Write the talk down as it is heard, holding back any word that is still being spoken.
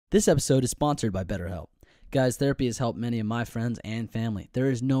This episode is sponsored by BetterHelp. Guys, therapy has helped many of my friends and family. There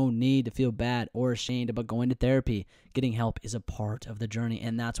is no need to feel bad or ashamed about going to therapy. Getting help is a part of the journey,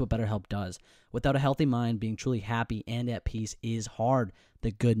 and that's what BetterHelp does. Without a healthy mind, being truly happy and at peace is hard.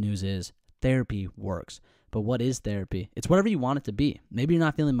 The good news is therapy works. But what is therapy? It's whatever you want it to be. Maybe you're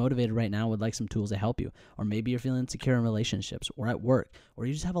not feeling motivated right now, would like some tools to help you. Or maybe you're feeling insecure in relationships or at work, or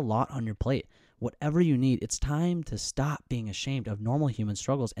you just have a lot on your plate. Whatever you need, it's time to stop being ashamed of normal human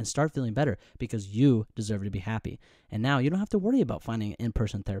struggles and start feeling better because you deserve to be happy. And now you don't have to worry about finding an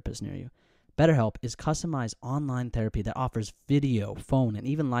in-person therapist near you. BetterHelp is customized online therapy that offers video, phone, and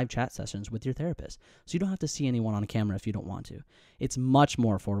even live chat sessions with your therapist, so you don't have to see anyone on camera if you don't want to. It's much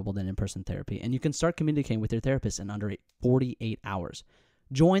more affordable than in-person therapy, and you can start communicating with your therapist in under 48 hours.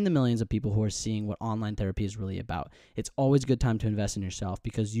 Join the millions of people who are seeing what online therapy is really about. It's always a good time to invest in yourself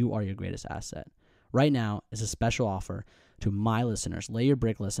because you are your greatest asset. Right now is a special offer to my listeners, Lay Your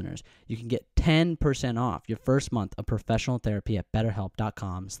Brick listeners. You can get 10% off your first month of professional therapy at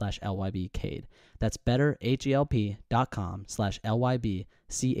betterhelp.com/LYBCade. That's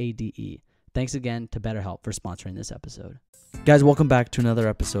betterhelp.com/LYBCADE. Thanks again to BetterHelp for sponsoring this episode. Guys, welcome back to another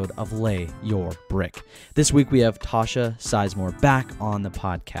episode of Lay Your Brick. This week we have Tasha Sizemore back on the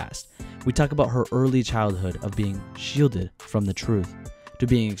podcast. We talk about her early childhood of being shielded from the truth, to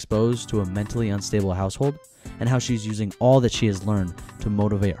being exposed to a mentally unstable household, and how she's using all that she has learned to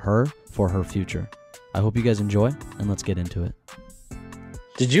motivate her for her future. I hope you guys enjoy, and let's get into it.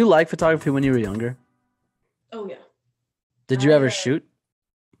 Did you like photography when you were younger? Oh, yeah. Did you ever shoot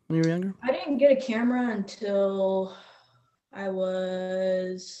when you were younger? I didn't get a camera until I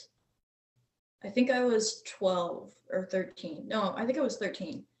think I was 12 or 13. No, I think I was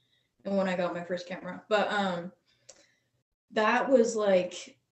 13 and when I got my first camera. But that was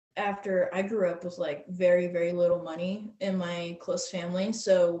like after I grew up with like very, very little money in my close family.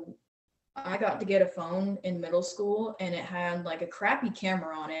 So I got to get a phone in middle school and it had like a crappy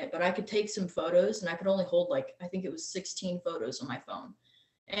camera on it, but I could take some photos and I could only hold like, I think it was 16 photos on my phone.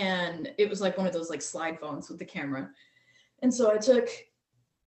 And it was like one of those like slide phones with the camera. And so I took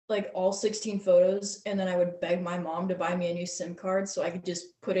like all 16 photos and then I would beg my mom to buy me a new SIM card so I could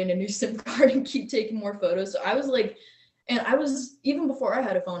just put in a new SIM card and keep taking more photos. So I was like, and I was, even before I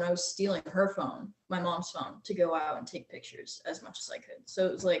had a phone, I was stealing her phone, my mom's phone, to go out and take pictures as much as I could. So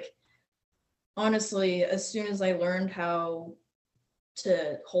it was like, honestly, as soon as I learned how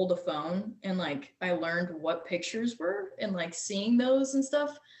to hold a phone and like I learned what pictures were and like seeing those and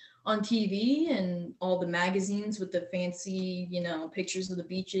stuff on TV and all the magazines with the fancy, pictures of the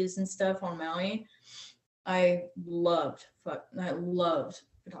beaches and stuff on Maui, I loved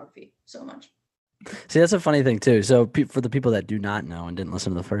photography so much. See, that's a funny thing too. So for the people that do not know and didn't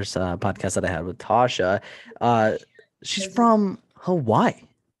listen to the first podcast that I had with Tasha, she's from Hawaii.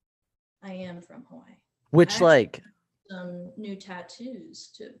 I am from Hawaii. Which like some new tattoos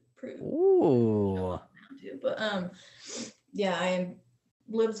to prove. Ooh. But yeah, I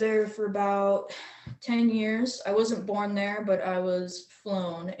lived there for about 10 years. I wasn't born there, but I was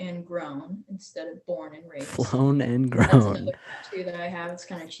flown and grown instead of born and raised. Flown and grown. That's another tattoo that I have. It's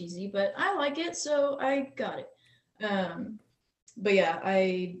kind of cheesy, but I like it, so I got it. But yeah,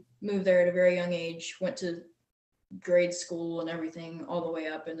 I moved there at a very young age, went to grade school and everything all the way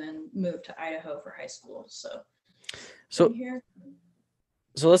up, and then moved to Idaho for high school. So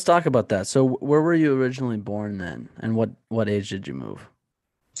let's talk about that. So where were you originally born then, and what age did you move?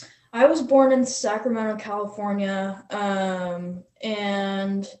 I was born in Sacramento, California,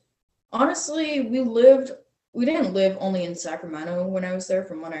 and honestly, we didn't live only in Sacramento when I was there,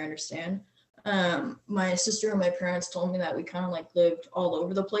 from what I understand. My sister and my parents told me that we kind of like lived all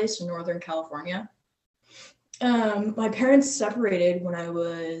over the place in Northern California. My parents separated when I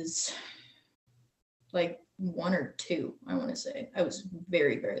was like 1 or 2, I want to say. I was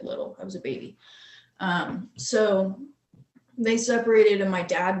very, very little. I was a baby. So they separated and my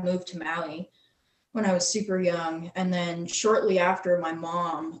dad moved to Maui when I was super young. And then shortly after my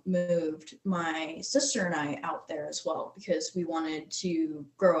mom moved, my sister and I out there as well, because we wanted to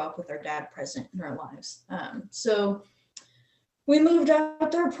grow up with our dad present in our lives. So we moved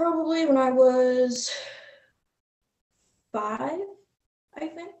out there probably when I was 5, I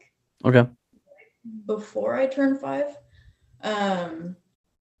think. Okay. Before I turned 5.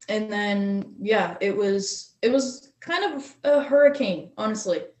 And then, yeah, it was kind of a hurricane,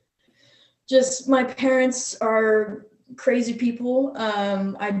 honestly. Just my parents are crazy people.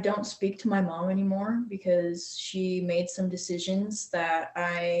 I don't speak to my mom anymore because she made some decisions that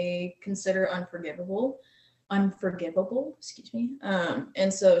I consider unforgivable, excuse me.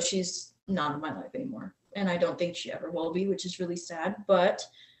 And so she's not in my life anymore. And I don't think she ever will be, which is really sad. But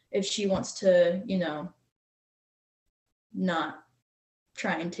if she wants to, not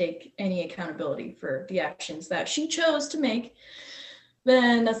try and take any accountability for the actions that she chose to make,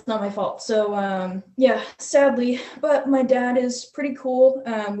 then that's not my fault. So yeah, sadly, but my dad is pretty cool.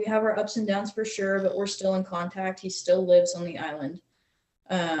 We have our ups and downs for sure, but we're still in contact. He still lives on the island.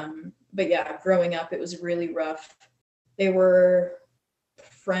 But yeah, growing up, it was really rough. They were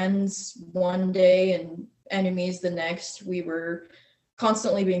friends one day and enemies the next. We were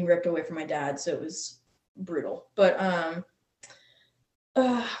constantly being ripped away from my dad, so it was brutal. But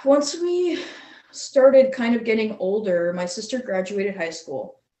once we started kind of getting older, my sister graduated high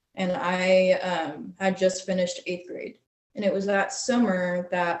school, and I had just finished 8th grade. And it was that summer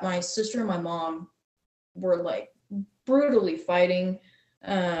that my sister and my mom were like brutally fighting.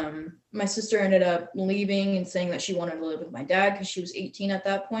 My sister ended up leaving and saying that she wanted to live with my dad because she was 18 at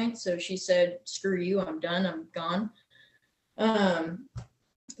that point. So she said, "Screw you, I'm done, I'm gone."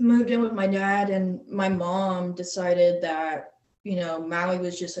 Moved in with my dad, and my mom decided that, Maui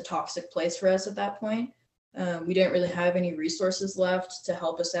was just a toxic place for us at that point. We didn't really have any resources left to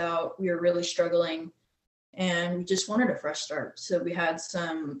help us out. We were really struggling, and we just wanted a fresh start. So we had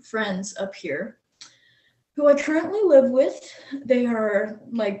some friends up here who I currently live with. They are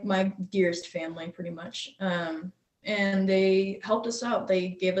like my dearest family, pretty much. And they helped us out. They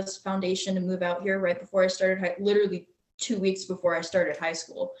gave us foundation to move out here right before I started, literally 2 weeks before I started high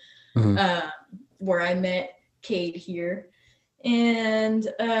school, where I met Cade here.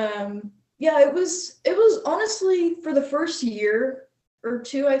 And yeah, it was honestly, for the first year or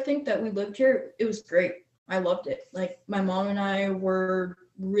two, I think, that we lived here, it was great. I loved it. Like, my mom and I were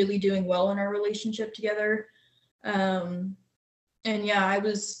really doing well in our relationship together. And yeah, I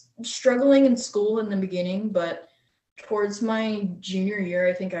was struggling in school in the beginning, but towards my junior year,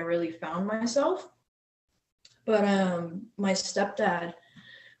 I think I really found myself. But my stepdad,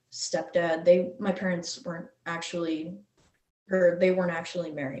 my parents weren't actually, or they weren't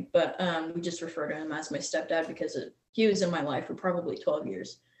actually married, but we just refer to him as my stepdad because he was in my life for probably 12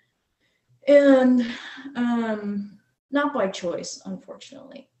 years. And not by choice,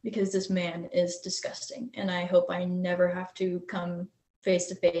 unfortunately, because this man is disgusting, and I hope I never have to come face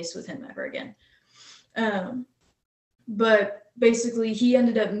to face with him ever again. But basically, he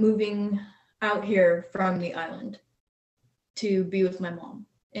ended up moving out here from the island to be with my mom.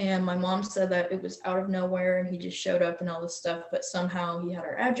 And my mom said that it was out of nowhere and he just showed up and all this stuff, but somehow he had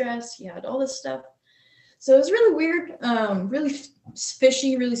our address, he had all this stuff. So it was really weird, really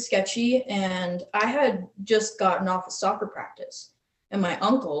fishy, really sketchy. And I had just gotten off of soccer practice, and my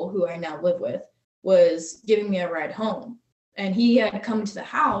uncle, who I now live with, was giving me a ride home. And he had come to the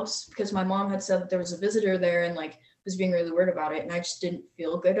house because my mom had said that there was a visitor there and like was being really weird about it. And I just didn't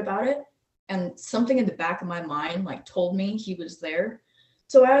feel good about it. And something in the back of my mind like told me he was there.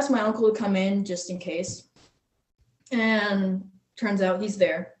 So I asked my uncle to come in just in case. And turns out he's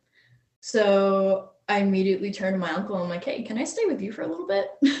there. So I immediately turned to my uncle and I'm like, "Hey, can I stay with you for a little bit?"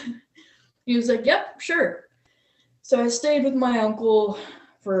 He was like, "Yep, sure." So I stayed with my uncle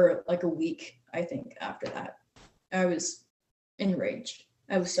for like a week, I think, after that. I was enraged.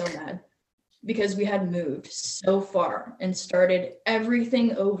 I was so mad because we had moved so far and started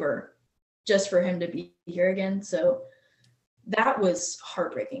everything over just for him to be here again. So that was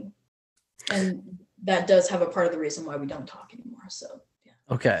heartbreaking. And that does have a part of the reason why we don't talk anymore. So, yeah.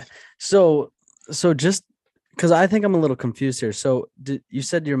 Okay. So just because I think I'm a little confused here. So you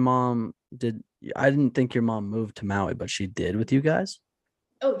said your mom did, I didn't think your mom moved to Maui, but she did with you guys?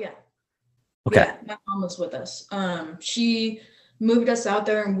 Oh, yeah. Okay. Yeah, my mom was with us. She moved us out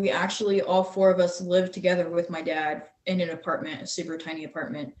there, and we actually, all four of us, lived together with my dad in an apartment, a super tiny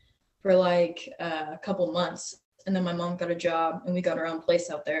apartment, for like a couple months. And then my mom got a job, and we got our own place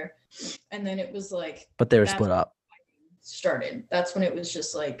out there. And then it was like, but they were split up. Started. That's when it was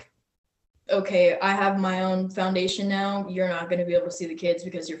just like, okay, I have my own foundation now. You're not going to be able to see the kids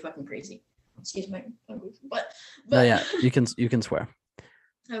because you're fucking crazy. Excuse my language, but no, yeah, you can swear.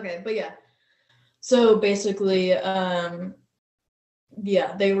 Okay, but yeah. So basically,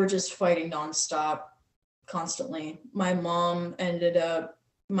 yeah, they were just fighting nonstop, constantly. My mom ended up,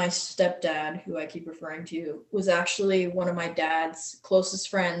 my stepdad, who I keep referring to, was actually one of my dad's closest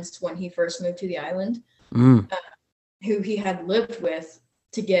friends when he first moved to the island, who he had lived with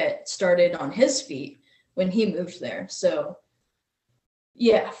to get started on his feet when he moved there. So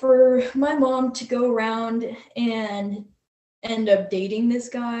yeah, for my mom to go around and end up dating this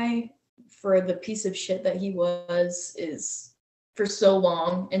guy for the piece of shit that he was, is for so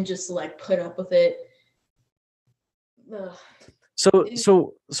long, and just like put up with it. Ugh.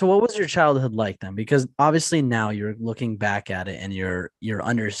 So what was your childhood like then? Because obviously now you're looking back at it and you're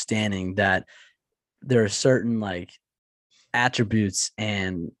understanding that there are certain like attributes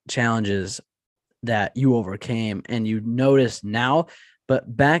and challenges that you overcame and you notice now.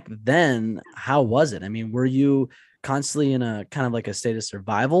 But back then, how was it? I mean, were you constantly in a kind of like a state of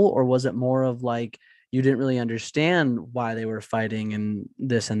survival, or was it more of like you didn't really understand why they were fighting and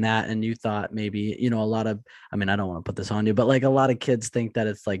this and that? And you thought maybe, a lot of, I mean, I don't want to put this on you, but like a lot of kids think that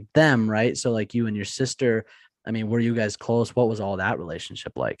it's like them, right? So like you and your sister, I mean, were you guys close? What was all that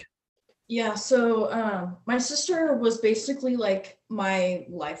relationship like? Yeah, so my sister was basically like my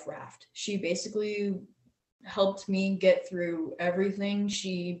life raft. She basically helped me get through everything.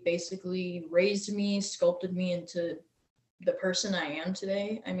 She basically raised me, sculpted me into the person I am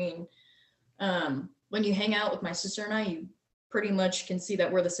today. I mean, when you hang out with my sister and I, you pretty much can see that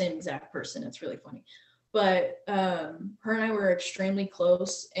we're the same exact person. It's really funny. But her and I were extremely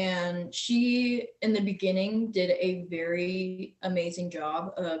close, and she, in the beginning, did a very amazing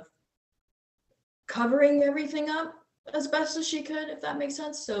job of covering everything up as best as she could, if that makes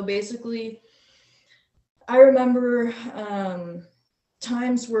sense. So basically, I remember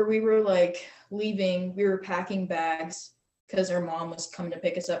times where we were like leaving, we were packing bags because our mom was coming to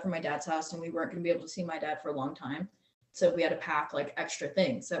pick us up from my dad's house and we weren't going to be able to see my dad for a long time. So we had to pack like extra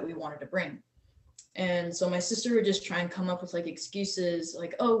things that we wanted to bring. And so my sister would just try and come up with like excuses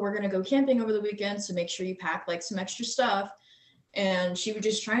like, oh, we're going to go camping over the weekend. So make sure you pack like some extra stuff. And she would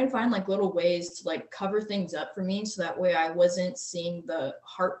just try and find like little ways to like cover things up for me. So that way I wasn't seeing the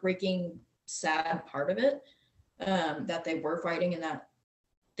heartbreaking, sad part of it, that they were fighting and that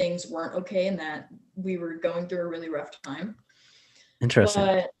things weren't okay and that we were going through a really rough time. Interesting.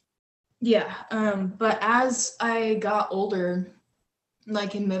 But yeah, but as I got older,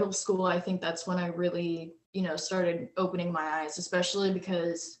 like in middle school, I think that's when I really, started opening my eyes, especially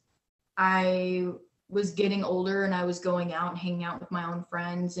because I was getting older and I was going out and hanging out with my own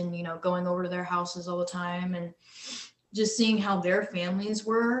friends and, going over to their houses all the time and just seeing how their families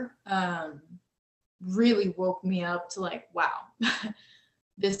were, really woke me up to like, wow,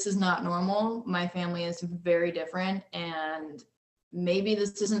 this is not normal. My family is very different. And maybe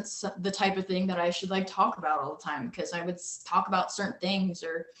this isn't the type of thing that I should like talk about all the time, because I would talk about certain things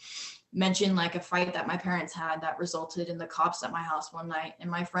or mention like a fight that my parents had that resulted in the cops at my house one night.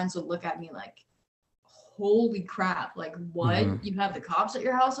 And my friends would look at me like, holy crap, like what? Mm-hmm. You have the cops at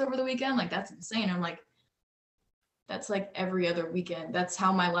your house over the weekend? Like, that's insane. I'm like, that's like every other weekend. That's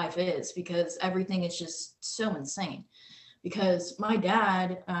how my life is, because everything is just so insane. Because my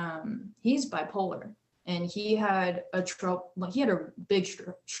dad, he's bipolar, and he had a big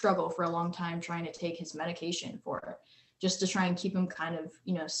struggle for a long time trying to take his medication for it, just to try and keep him kind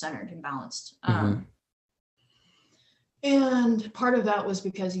of centered and balanced. Mm-hmm. And part of that was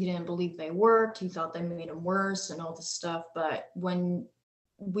because he didn't believe they worked. He thought they made him worse and all this stuff. But when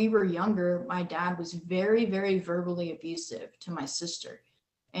we were younger, my dad was very, very verbally abusive to my sister.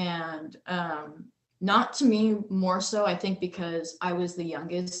 And not to me more so, I think, because I was the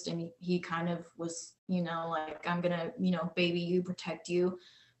youngest and he kind of was, like, I'm going to, baby you, protect you.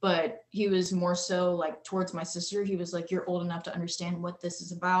 But he was more so like towards my sister. He was like, you're old enough to understand what this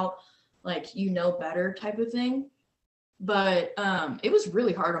is about. Like, better type of thing. But it was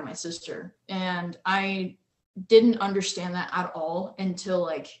really hard on my sister. And I didn't understand that at all until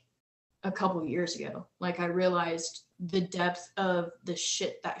like a couple years ago. Like, I realized the depth of the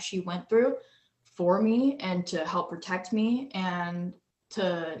shit that she went through for me and to help protect me and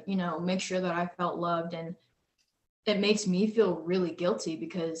to, make sure that I felt loved. And it makes me feel really guilty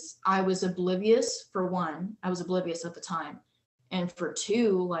because I was oblivious. For one, I was oblivious at the time. And for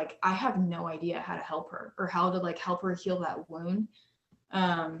two, like, I have no idea how to help her or how to like help her heal that wound.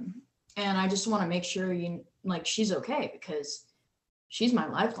 And I just want to make sure she's okay, because she's my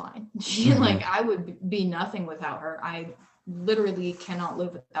lifeline. She Mm-hmm. like, I would be nothing without her. I literally cannot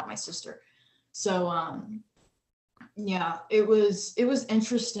live without my sister. So yeah, it was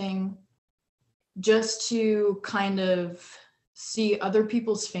interesting just to kind of see other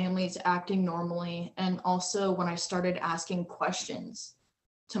people's families acting normally. And also when I started asking questions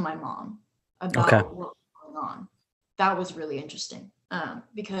to my mom Okay. about what was going on, that was really interesting,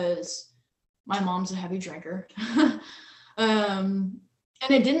 because my mom's a heavy drinker. And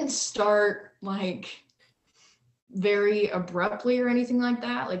it didn't start like very abruptly or anything like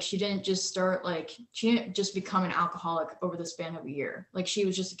that. Like, she didn't just become an alcoholic over the span of a year. Like, she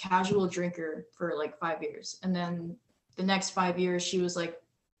was just a casual drinker for like 5 years. And then the next 5 years, she was like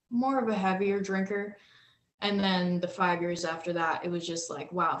more of a heavier drinker. And then the 5 years after that, it was just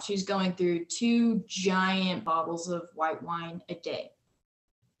like, wow, she's going through 2 giant bottles of white wine a day.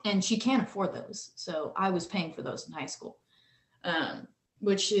 And she can't afford those. So I was paying for those in high school,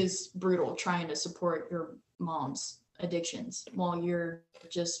 which is brutal trying to support your mom's addictions while you're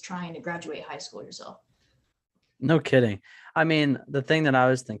just trying to graduate high school yourself. No kidding. I mean, the thing that I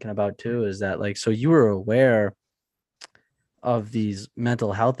was thinking about too is that, like, so you were aware of these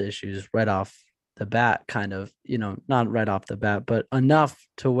mental health issues right off the bat, kind of, not right off the bat, but enough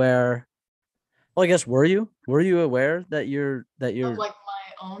to where, well, I guess, were you aware that Of you're like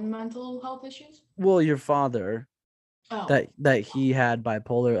my own mental health issues? well, your father, Oh, that he had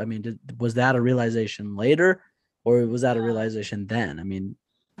bipolar? I mean, was that a realization later, or was that a realization then? I mean,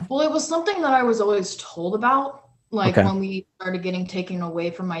 well, it was something that I was always told about. Like okay. when we started getting taken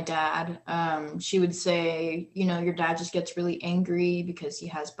away from my dad, she would say, your dad just gets really angry because he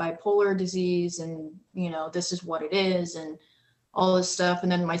has bipolar disease, and this is what it is, and all this stuff.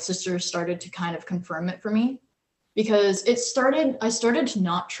 And then my sister started to kind of confirm it for me, because I started to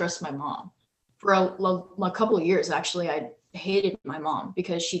not trust my mom for a couple of years. Actually, I hated my mom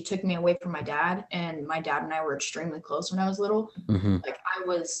because she took me away from my dad, and my dad and I were extremely close when I was little. Mm-hmm. Like I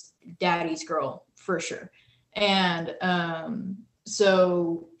was daddy's girl for sure. And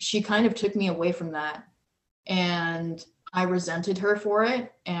so she kind of took me away from that, and I resented her for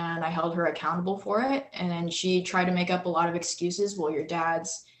it, and I held her accountable for it. And then she tried to make up a lot of excuses. Well, your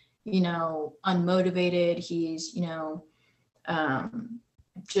dad's, unmotivated. He's, um,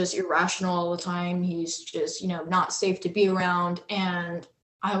 just irrational all the time. He's just, not safe to be around. And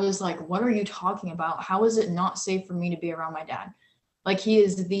I was like, what are you talking about? How is it not safe for me to be around my dad? Like, he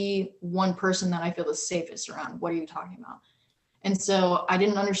is the one person that I feel the safest around. What are you talking about? And so I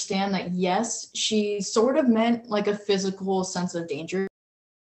didn't understand that, yes, she sort of meant like a physical sense of danger.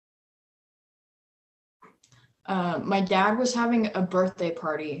 My dad was having a birthday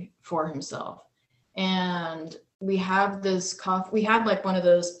party for himself. And we have this we had like one of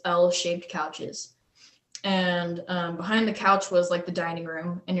those L-shaped couches. And behind the couch was like the dining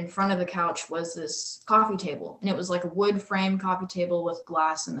room. And in front of the couch was this coffee table. And it was like a wood frame coffee table with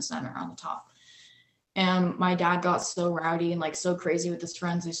glass in the center on the top. And my dad got so rowdy and like so crazy with his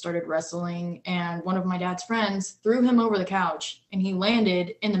friends. They started wrestling, and one of my dad's friends threw him over the couch, and he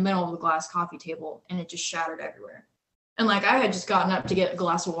landed in the middle of the glass coffee table, and it just shattered everywhere. And like I had just gotten up to get a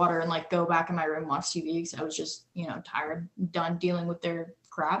glass of water and like go back in my room, watch TV, because I was just, tired, done dealing with their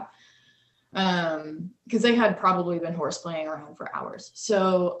crap. Because they had probably been horseplaying around for hours.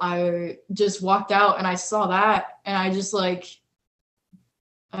 So I just walked out and I saw that, and I was just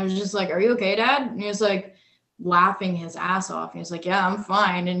like, are you okay, Dad? And he was like laughing his ass off. He was like, yeah, I'm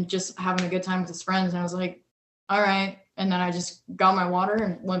fine. And just having a good time with his friends. And I was like, all right. And then I just got my water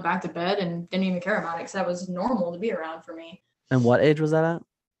and went back to bed and didn't even care about it, because that was normal to be around for me. And what age was that at?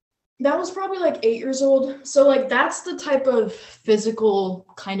 That was probably like 8 years old. So like that's the type of physical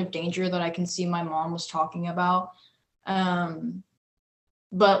kind of danger that I can see my mom was talking about.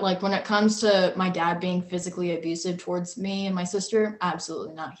 But like when it comes to my dad being physically abusive towards me and my sister,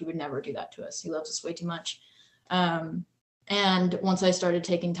 absolutely not. He would never do that to us. He loves us way too much. And once I started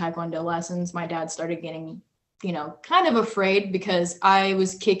taking Taekwondo lessons, my dad started getting, kind of afraid, because I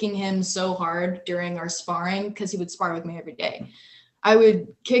was kicking him so hard during our sparring, because he would spar with me every day. I would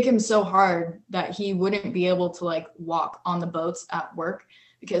kick him so hard that he wouldn't be able to like walk on the boats at work,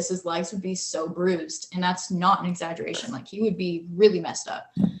 because his legs would be so bruised. And that's not an exaggeration. Like he would be really messed up.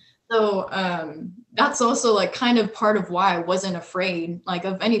 So that's also like kind of part of why I wasn't afraid like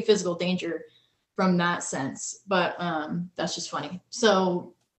of any physical danger from that sense. But that's just funny.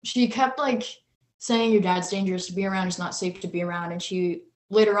 So she kept like saying your dad's dangerous to be around, it's not safe to be around. And she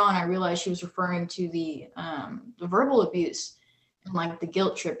later on, I realized she was referring to the verbal abuse and like the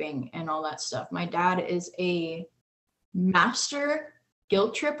guilt tripping and all that stuff. My dad is a master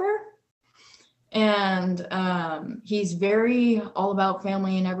guilt tripper, and he's very all about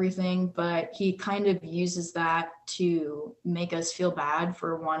family and everything, but he kind of uses that to make us feel bad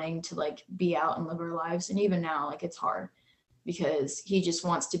for wanting to like be out and live our lives. And even now, like it's hard, because he just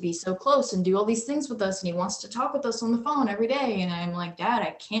wants to be so close and do all these things with us, and he wants to talk with us on the phone every day. And I'm like, Dad,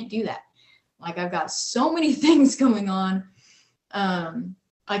 I can't do that. Like I've got so many things going on.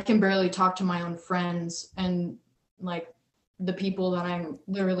 I can barely talk to my own friends, and like the people that I'm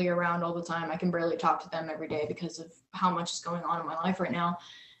literally around all the time, I can barely talk to them every day because of how much is going on in my life right now.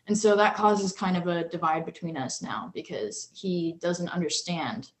 And so that causes kind of a divide between us now, because he doesn't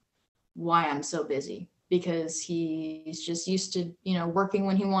understand why I'm so busy, because he's just used to, working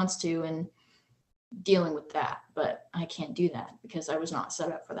when he wants to and dealing with that. But I can't do that because I was not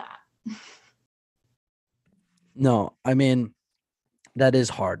set up for that. No, I mean, that is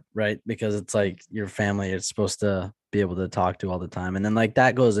hard, right? Because it's like your family is supposed to be able to talk to all the time. And then like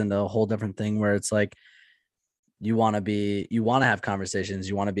that goes into a whole different thing where it's like you want to have conversations,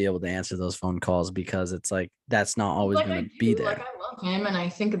 you want to be able to answer those phone calls because it's like that's not Well, always like going I to be do, like there. I love him and I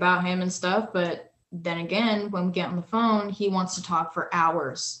think about him and stuff, but then again, when we get on the phone, he wants to talk for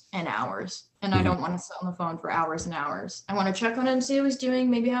hours and hours. And I Mhm. don't want to sit on the phone for hours and hours. I want to check on him, see how he's doing,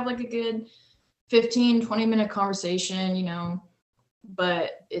 maybe have like a good 15, 20-minute conversation,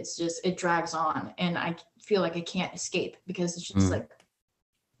 but it's just, it drags on. And I feel like I can't escape because it's just Mhm. like,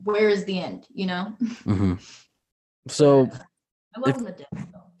 where is the end? Mhm. But So I love if him to death,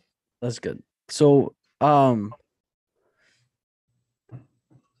 though. that's good. So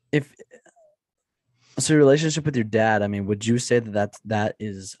if so your relationship with your dad, I mean, would you say that that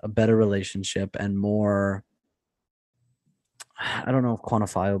is a better relationship and more, I don't know if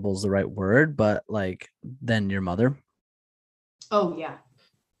quantifiable is the right word, but like than your mother? Oh, yeah,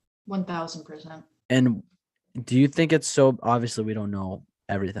 1000%. And do you think it's so, obviously we don't know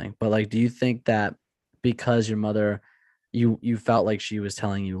everything, but like do you think that because your mother, you felt like she was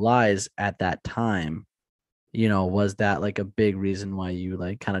telling you lies at that time, was that like a big reason why you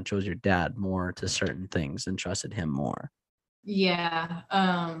like kind of chose your dad more to certain things and trusted him more? Yeah.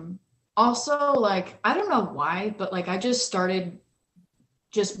 Also, like, I don't know why, but like I just started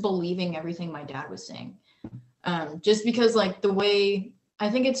just believing everything my dad was saying. Just because like the way I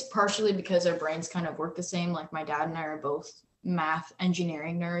think it's partially because our brains kind of work the same. Like my dad and I are both math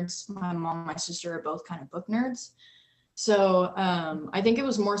engineering nerds. My mom and my sister are both kind of book nerds. So I think it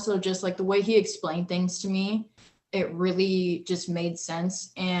was more so just like the way he explained things to me, it really just made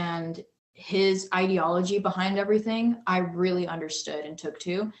sense. And his ideology behind everything, I really understood and took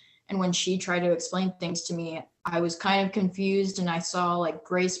to. And when she tried to explain things to me, I was kind of confused and I saw like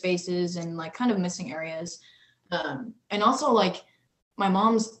gray spaces and like kind of missing areas. And also, like, my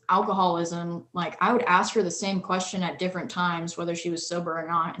mom's alcoholism, like, I would ask her the same question at different times, whether she was sober or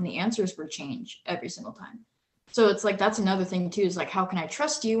not, and the answers would change every single time. So it's like that's another thing too, is like how can I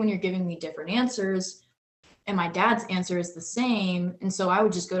trust you when you're giving me different answers? And my dad's answer is the same. And so I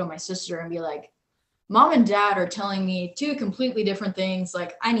would just go to my sister and be like, Mom and dad are telling me two completely different things.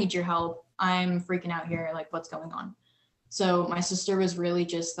 Like, I need your help. I'm freaking out here. Like, what's going on? So my sister was really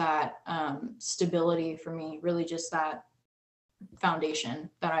just that stability for me, really just that foundation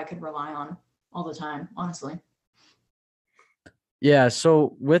that I could rely on all the time, honestly. Yeah,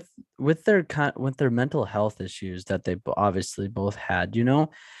 so with their mental health issues that they obviously both had,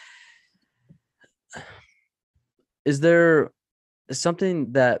 is there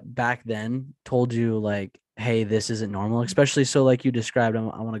something that back then told you like, hey, this isn't normal? Especially so like you described, I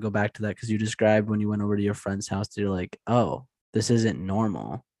want to go back to that because you described when you went over to your friend's house, you're like, oh, this isn't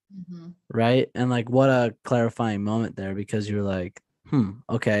normal, Mm-hmm. right? And like what a clarifying moment there because you're like,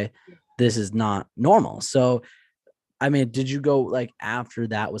 okay, this is not normal. So I mean, did you go like after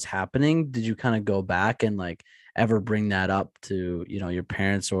that was happening? Did you kind of go back and like ever bring that up to, your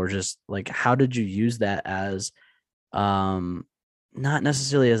parents, or just like how did you use that as um not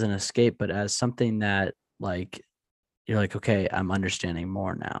necessarily as an escape, but as something that like you're like, okay, I'm understanding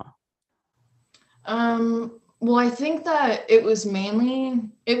more now. Well, I think that it was mainly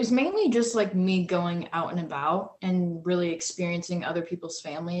just like me going out and about and really experiencing other people's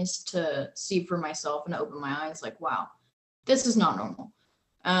families to see for myself and open my eyes like, wow, this is not normal.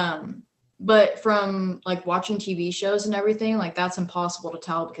 Um, but from like watching TV shows and everything, like that's impossible to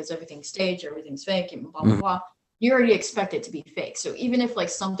tell because everything's staged, everything's fake, and blah blah Mhm. blah. You already expect it to be fake. So even if like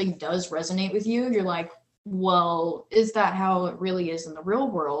something does resonate with you, you're like, well, is that how it really is in the real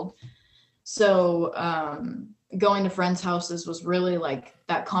world? So going to friends' houses was really like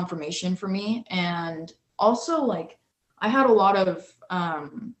that confirmation for me. And also, like, I had a lot of,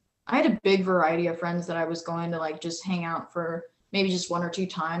 I had a big variety of friends that I was going to like just hang out for maybe just one or two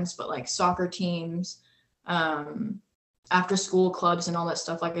times, but like soccer teams, um, after school clubs and all that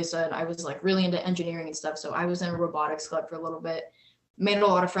stuff. Like I said, I was like really into engineering and stuff. So I was in a robotics club for a little bit, made a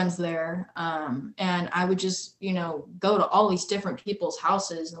lot of friends there. And I would just, go to all these different people's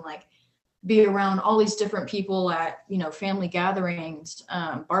houses and like be around all these different people at family gatherings,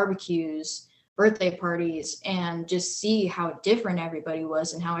 barbecues, birthday parties, and just see how different everybody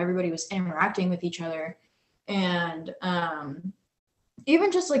was and how everybody was interacting with each other. And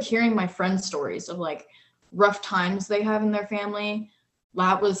even just like hearing my friends' stories of like rough times they have in their family,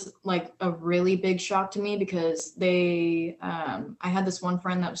 that was like a really big shock to me because I had this one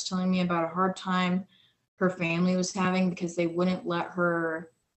friend that was telling me about a hard time her family was having because they wouldn't let her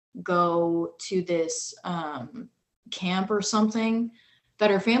go to this camp or something that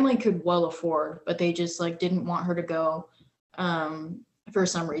her family could well afford, but they just like didn't want her to go for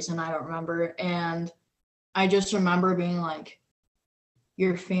some reason. I don't remember. And I just remember being like,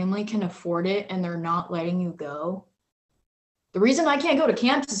 your family can afford it and they're not letting you go. The reason I can't go to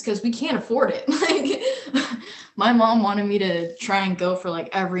camps is because we can't afford it. Like, my mom wanted me to try and go for like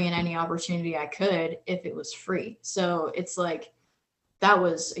every and any opportunity I could if it was free. So it's like, that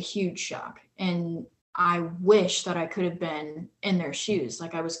was a huge shock. And I wish that I could have been in their shoes.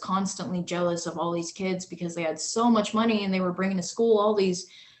 Like, I was constantly jealous of all these kids because they had so much money and they were bringing to school all these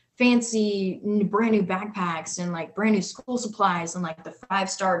fancy brand new backpacks and like brand new school supplies and like the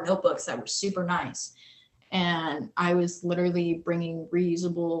 5-star notebooks that were super nice. And I was literally bringing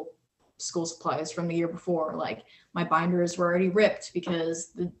reusable school supplies from the year before. Like, my binders were already ripped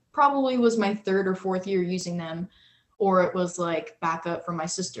because it probably was my 3rd or 4th year using them, or it was like backup from my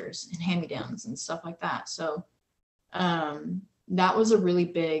sisters and hand-me-downs and stuff like that. So that was a really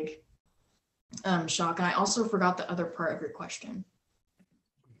big shock. And I also forgot the other part of your question.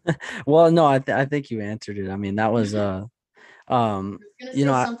 Well, no, I think you answered it. I mean, that was I was gonna you say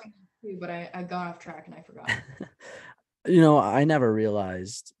know, something too, but I got off track and I forgot. I never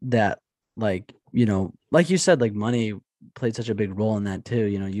realized that, like, like you said, like money played such a big role in that too.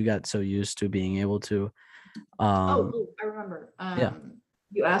 You got so used to being able to, I remember. yeah.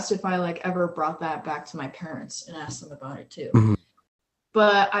 You asked if I like ever brought that back to my parents and asked them about it too. Mhm.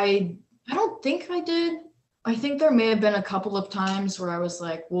 But I don't think I did. I think there may have been a couple of times where I was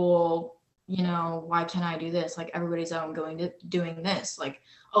like, well, why can't I do this? Like, everybody's out and doing this. Like,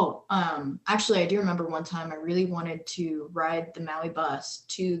 actually I do remember one time I really wanted to ride the Maui bus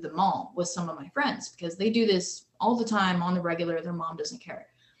to the mall with some of my friends because they do this all the time on the regular. Their mom doesn't care.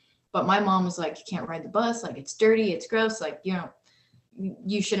 But my mom was like, you can't ride the bus. Like, it's dirty. It's gross. Like,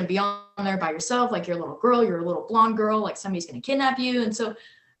 you shouldn't be on there by yourself. Like, you're a little girl. You're a little blonde girl. Like, somebody's going to kidnap you. And so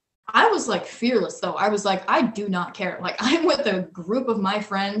I was like fearless though. I was like, I do not care. Like, I'm with a group of my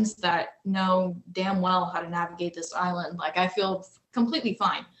friends that know damn well how to navigate this island. Like, I feel completely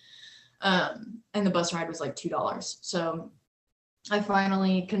fine. And the bus ride was like $2. So I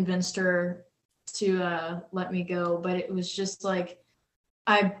finally convinced her to let me go. But it was just like,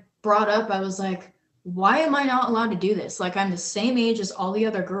 I I was like, why am I not allowed to do this? Like, I'm the same age as all the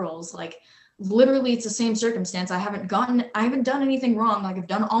other girls. Like, literally it's the same circumstance. I haven't done anything wrong. Like, I've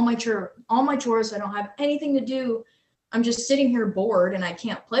done all my chores. I don't have anything to do. I'm just sitting here bored and I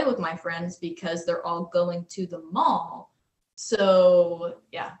can't play with my friends because they're all going to the mall. So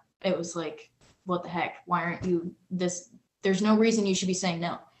yeah, it was like, what the heck? Why aren't you this? There's no reason you should be saying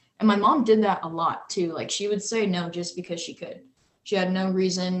no. And my mom did that a lot too. Like, she would say no just because she could. She had no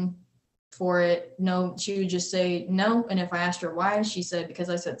reason for it. No, she would just say no. And if I asked her why, she said, because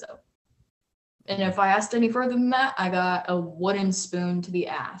I said so. And if I asked any further than that, I got a wooden spoon to the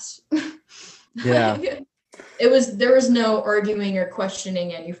ass. Yeah. There was no arguing or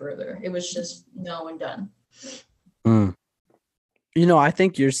questioning any further. It was just no and done. I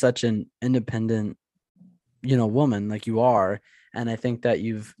think you're such an independent, woman, like you are. And I think that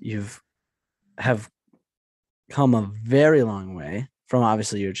you've have come a very long way from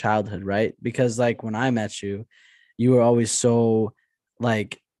obviously your childhood, right? Because like when I met you, you were always so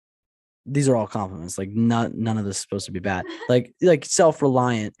like, these are all compliments. Like none of this is supposed to be bad. Like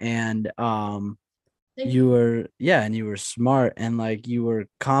self-reliant and you were and you were smart and like you were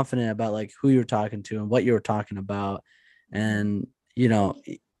confident about like who you were talking to and what you were talking about. And I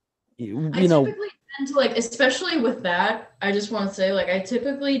typically tend to like, especially with that, I just want to say like I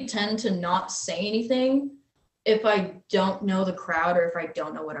typically tend to not say anything if I don't know the crowd or if I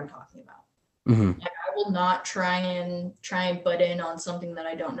don't know what I'm talking about. Mm-hmm. Like, I will not try and butt in on something that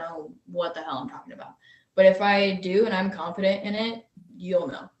I don't know what the hell I'm talking about. But if I do and I'm confident in it, you'll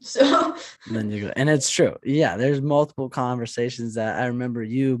know. So then you go, and it's true. Yeah, there's multiple conversations that I remember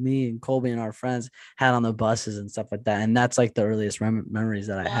you, me, and Colby and our friends had on the buses and stuff like that. And that's like the earliest memories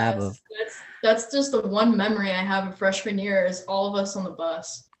that I have of. That's just the one memory I have of freshman year is all of us on the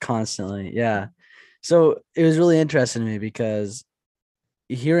bus. Constantly, yeah. So it was really interesting to me because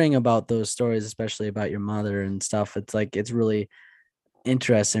hearing about those stories, especially about your mother and stuff, it's like it's really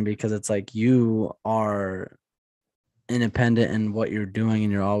interesting because it's like you are independent in what you're doing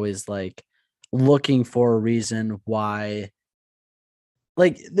and you're always like looking for a reason why.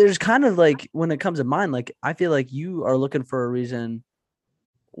 Like there's kind of like when it comes to mine, like I feel like you are looking for a reason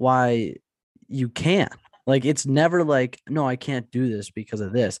why you can't. Like it's never like, no, I can't do this because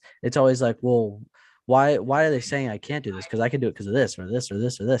of this. It's always like, well, why are they saying I can't do this? Because I can do it because of this or this or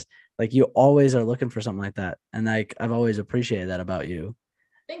this or this. Like you always are looking for something like that. And like I've always appreciated that about you.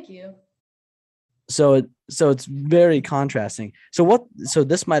 Thank you. so it's very contrasting. So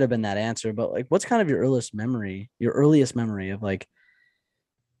this might have been that answer, but like what's kind of your earliest memory of like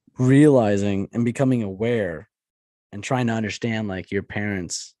realizing and becoming aware and trying to understand like your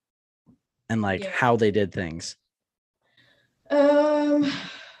parents and like Yeah. how they did things?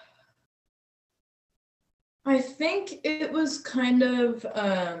 I think it was kind of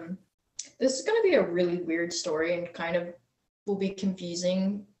this is going to be a really weird story and kind of will be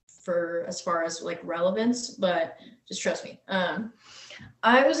confusing for as far as like relevance, but just trust me.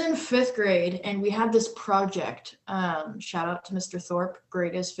 I was in 5th grade and we had this project. Shout out to Mr. Thorpe,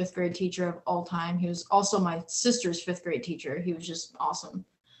 greatest 5th grade teacher of all time. He was also my sister's 5th grade teacher. He was just awesome.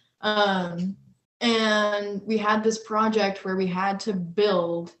 And we had this project where we had to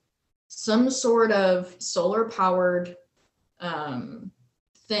build some sort of solar powered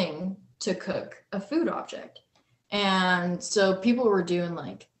thing to cook a food object. And so people were doing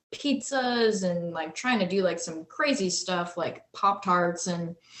like pizzas and like trying to do like some crazy stuff like Pop-Tarts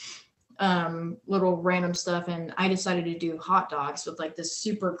and little random stuff. And I decided to do hot dogs with like this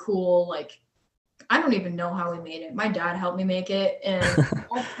super cool, like, I don't even know how we made it. My dad helped me make it, and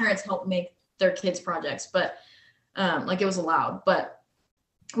all parents help make their kids' projects, but like it was allowed. But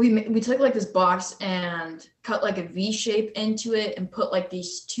we took like this box and cut like a V shape into it and put like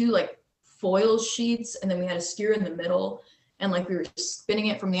these 2 like foil sheets, and then we had a skewer in the middle, and like we were spinning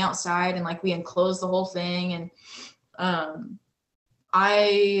it from the outside, and like we enclosed the whole thing. And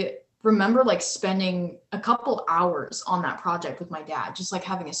I remember like spending a couple hours on that project with my dad, just like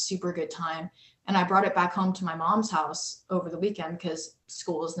having a super good time. And I brought it back home to my mom's house over the weekend because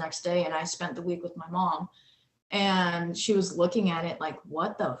school was next day, and I spent the week with my mom. And she was looking at it like,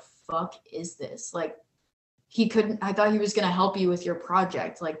 what the fuck is this? Like, I thought he was going to help you with your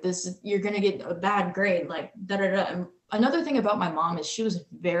project. Like, you're going to get a bad grade, like, da da da. And another thing about my mom is she was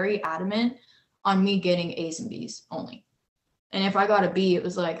very adamant on me getting A's and B's only. And if I got a B, it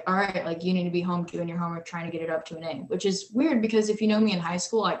was like, all right, like, you need to be home doing your homework, trying to get it up to an A, which is weird because if you know me in high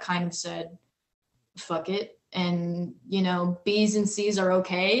school, I kind of said, fuck it. And, you know, B's and C's are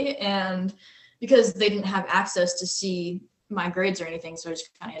okay. And because they didn't have access to see my grades or anything, so I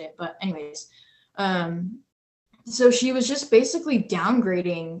just kind of hit it. But anyways, so she was just basically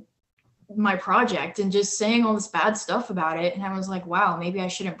downgrading my project and just saying all this bad stuff about it. And I was like, wow, maybe I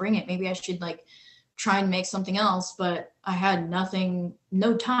shouldn't bring it. Maybe I should like try and make something else. But I had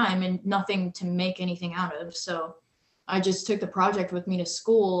no time and nothing to make anything out of. So I just took the project with me to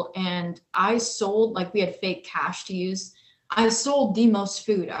school, and I sold, like, we had fake cash to use. I sold the most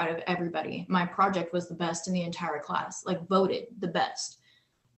food out of everybody. My project was the best in the entire class, like voted the best.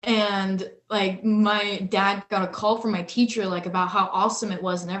 And like my dad got a call from my teacher, like about how awesome it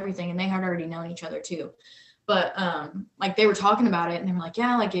was and everything. And they had already known each other too. But like they were talking about it and they were like,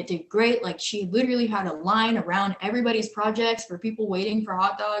 yeah, like it did great. Like she literally had a line around everybody's projects for people waiting for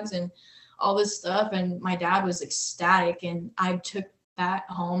hot dogs and all this stuff. And my dad was ecstatic. And I took that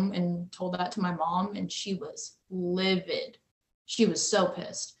home and told that to my mom, and she was livid. She was so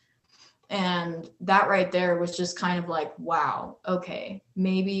pissed. And that right there was just kind of like, wow, okay,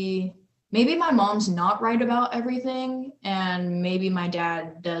 maybe my mom's not right about everything, and maybe my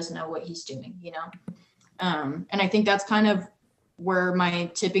dad does know what he's doing, you know? And I think that's kind of where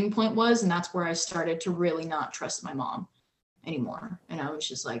my tipping point was, and that's where I started to really not trust my mom anymore. And I was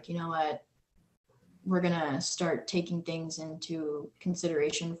just like, you know what? We're gonna start taking things into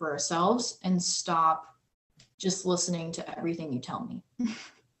consideration for ourselves and stop just listening to everything you tell me.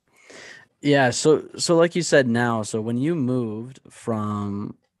 Yeah, so like you said now, so when you moved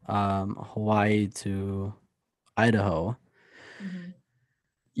from Hawaii to Idaho,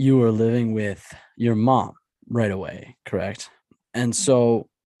 you were living with your mom right away, correct? And so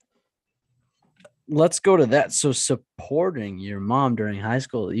let's go to that. So supporting your mom during high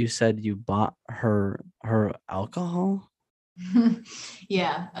school, you said you bought her alcohol?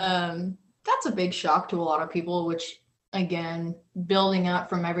 Yeah, that's a big shock to a lot of people, which again, building up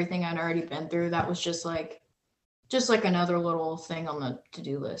from everything I'd already been through, that was just like another little thing on the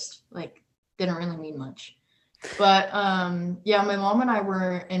to-do list. Like didn't really mean much. But yeah, my mom and I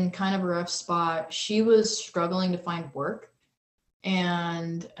were in kind of a rough spot. She was struggling to find work,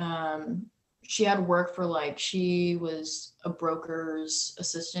 and she had work for like, she was a broker's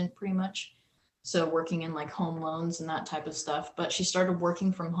assistant pretty much. So working in like home loans and that type of stuff. But she started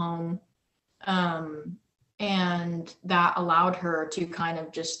working from home. And that allowed her to kind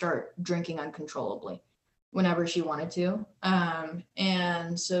of just start drinking uncontrollably whenever she wanted to.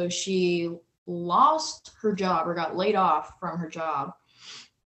 And so she lost her job or got laid off from her job.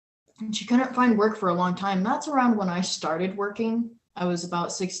 And she couldn't find work for a long time. That's around when I started working. I was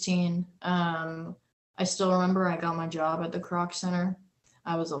about 16. I still remember I got my job at the Croc Center.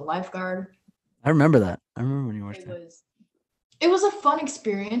 I was a lifeguard. I remember that. I remember when you were It there. was it was a fun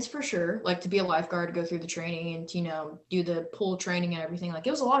experience for sure. Like to be a lifeguard, to go through the training and do the pool training and everything. Like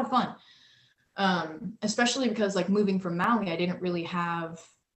it was a lot of fun. Especially because like moving from Maui, I didn't really have,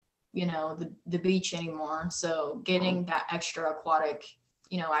 the beach anymore. So getting that extra aquatic,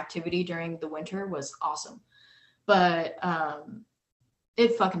 activity during the winter was awesome. But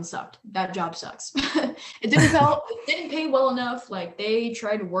it fucking sucked. That job sucks. It didn't pay well enough. Like they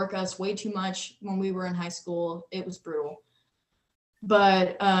tried to work us way too much when we were in high school. It was brutal.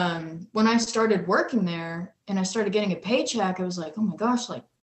 But when I started working there and I started getting a paycheck, I was like, oh my gosh, like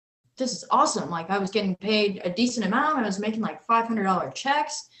this is awesome. Like I was getting paid a decent amount. I was making like $500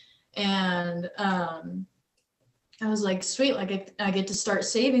 checks. And I was like, sweet, like I get to start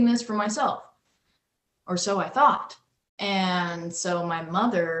saving this for myself. Or so I thought. And so my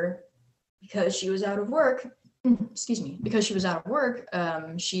mother, because she was out of work,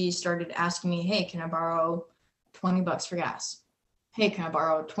 she started asking me, hey, can I borrow $20 for gas? Hey, can I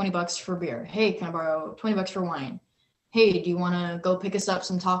borrow $20 for beer? Hey, can I borrow $20 for wine? Hey, do you want to go pick us up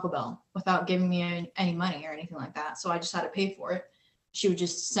some Taco Bell, without giving me any money or anything like that? So I just had to pay for it. She would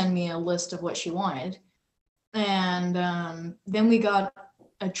just send me a list of what she wanted. And then we got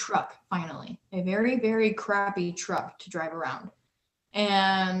a truck, finally, a very, very crappy truck to drive around.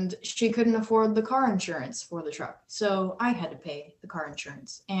 And she couldn't afford the car insurance for the truck. So I had to pay the car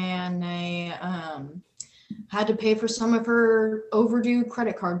insurance. And I had to pay for some of her overdue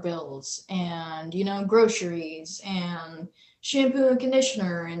credit card bills and, groceries and shampoo and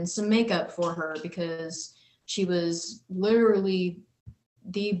conditioner and some makeup for her, because she was literally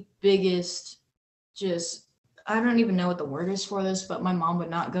the biggest, I don't even know what the word is for this, but my mom would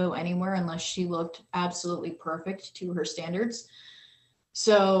not go anywhere unless she looked absolutely perfect to her standards.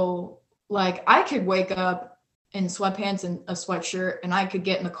 So like I could wake up in sweatpants and a sweatshirt and I could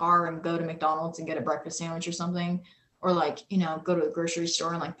get in the car and go to McDonald's and get a breakfast sandwich or something, or like, go to a grocery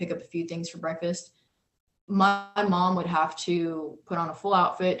store and like pick up a few things for breakfast. My mom would have to put on a full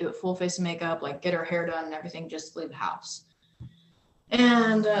outfit, do a full face of makeup, like get her hair done and everything just to leave the house.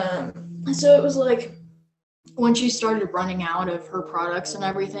 And so it was like when she started running out of her products and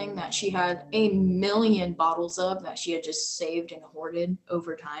everything that she had a million bottles of that she had just saved and hoarded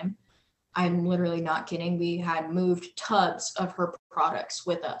over time. I'm literally not kidding. We had moved tubs of her products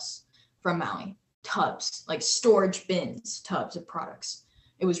with us from Maui. Tubs, like storage bins, tubs of products.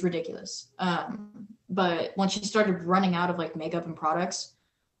 It was ridiculous. But once she started running out of like makeup and products,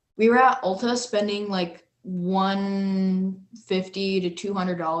 we were at Ulta spending like $150 to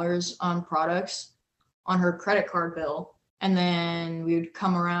 $200 on products on her credit card bill. And then we would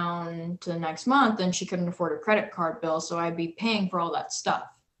come around to the next month and she couldn't afford her credit card bill. So I'd be paying for all that stuff.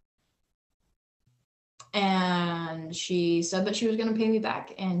 And she said that she was going to pay me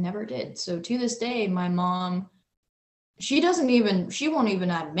back and never did. So to this day, my mom, she won't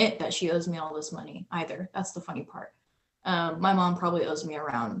even admit that she owes me all this money either. That's the funny part. My mom probably owes me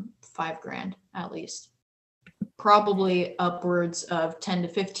around $5,000 at least, probably upwards of 10 to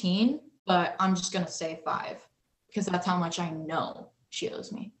 15, but I'm just going to say 5 because that's how much I know she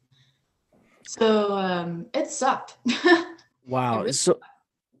owes me. So it sucked. Wow.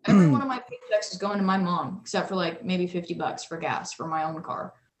 Every one of my paychecks is going to my mom, except for like maybe $50 for gas for my own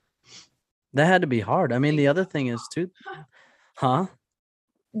car. That had to be hard. I mean, the other thing is too, huh?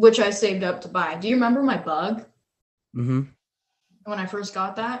 Which I saved up to buy. Do you remember my Bug? Mm-hmm. When I first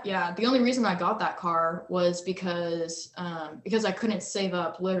got that? Yeah. The only reason I got that car was because I couldn't save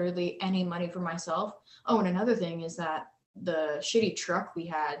up literally any money for myself. Oh, and another thing is that the shitty truck we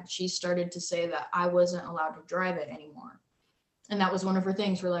had, she started to say that I wasn't allowed to drive it anymore. And that was one of her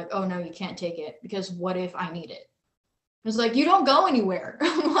things. We're like, oh, no, you can't take it because what if I need it? It's like, you don't go anywhere.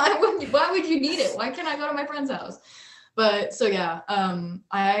 Why would you need it? Why can't I go to my friend's house? But so, yeah,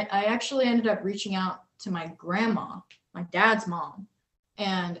 I actually ended up reaching out to my grandma, my dad's mom,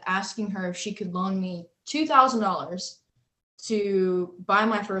 and asking her if she could loan me $2,000 to buy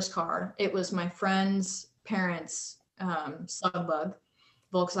my first car. It was my friend's parents' slug bug,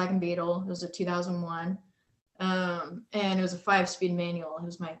 Volkswagen Beetle. It was a 2001. And it was a 5-speed manual. It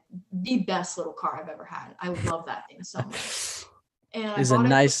was the best little car I've ever had. I love that thing so much. And I bought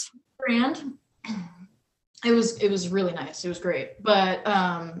it for $1,000. It was really nice. It was great. But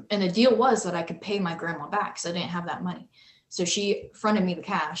and the deal was that I could pay my grandma back because I didn't have that money. So she fronted me the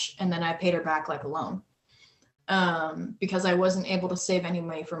cash and then I paid her back like a loan. Because I wasn't able to save any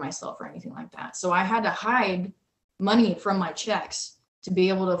money for myself or anything like that. So I had to hide money from my checks to be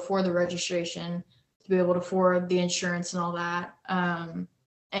able to afford the registration, to be able to afford the insurance and all that.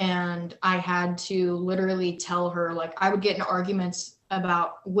 and I had to literally tell her, like, I would get in arguments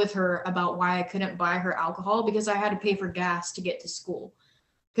with her about why I couldn't buy her alcohol because I had to pay for gas to get to school,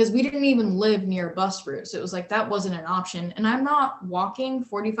 because we didn't even live near a bus route. So it was like that wasn't an option. And I'm not walking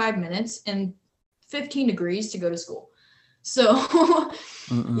 45 minutes and 15 degrees to go to school. So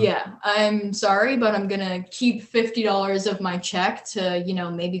yeah, I'm sorry, but I'm gonna keep $50 of my check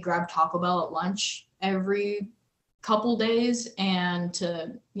to, maybe grab Taco Bell at lunch every couple days and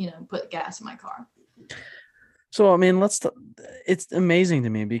to, put gas in my car. So, I mean, it's amazing to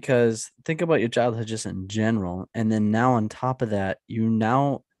me because think about your childhood just in general. And then now on top of that, you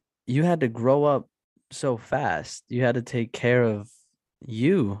had to grow up so fast. You had to take care of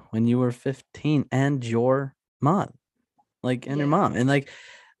you when you were 15 and your mom, and your Yeah. mom. And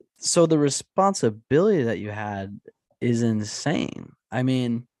so the responsibility that you had is insane. I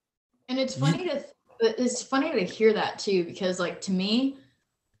mean, And it's funny to hear that too, because like to me,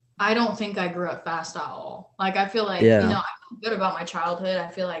 I don't think I grew up fast at all. Like, I feel like, yeah. I feel good about my childhood. I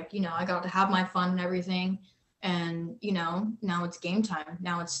feel like, I got to have my fun and everything. And, now it's game time.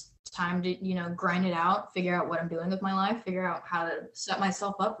 Now it's time to, grind it out, figure out what I'm doing with my life, figure out how to set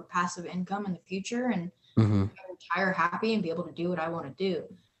myself up for passive income in the future and retire happy and be able to do what I want to do.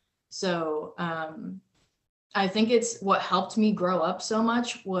 So, I think it's what helped me grow up so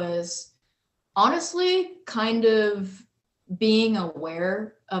much was honestly kind of being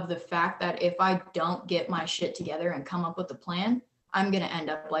aware of the fact that if I don't get my shit together and come up with a plan, I'm going to end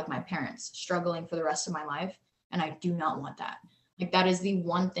up like my parents, struggling for the rest of my life. And I do not want that. Like, that is the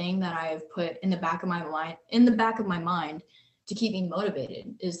one thing that I have put in the back of my mind to keep me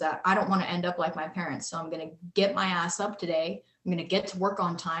motivated, is that I don't want to end up like my parents. So I'm going to get my ass up today. I'm going to get to work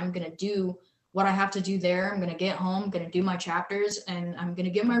on time. I'm going to do what I have to do there. I'm going to get home, I'm going to do my chapters, and I'm going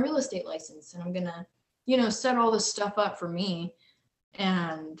to get my real estate license, and I'm going to, set all this stuff up for me,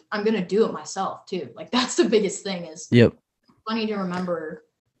 and I'm going to do it myself too. Like, that's the biggest thing. Is Yep. funny to remember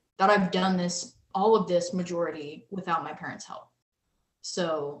that I've done all of this majority without my parents' help.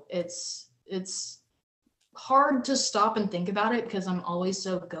 So it's hard to stop and think about it because I'm always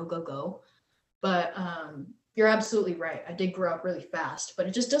so go, go, go. But you're absolutely right. I did grow up really fast, but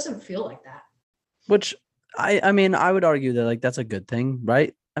it just doesn't feel like that. Which I mean, I would argue that that's a good thing,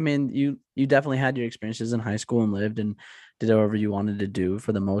 right? I mean, you definitely had your experiences in high school and lived and did whatever you wanted to do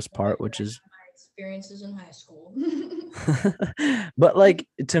for the most part, which is my experiences in high school. but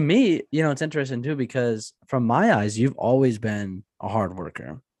to me, it's interesting too, because from my eyes, you've always been a hard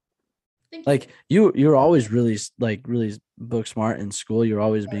worker. Thank you. You're always really really book smart in school. You're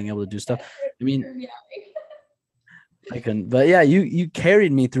always being able to do stuff. I mean, yeah. but yeah, you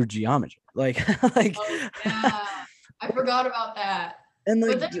carried me through geometry. Oh, yeah. I forgot about that. And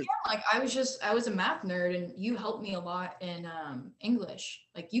but then again, I was a math nerd, and you helped me a lot in English.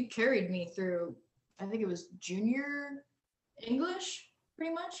 Like, you carried me through, I think it was junior English,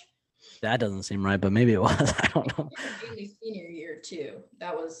 pretty much. that doesn't seem right, but maybe it was. I don't know. Mainly senior year too.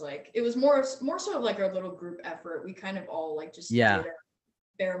 That was it was more so of like our little group effort. We kind of all just did our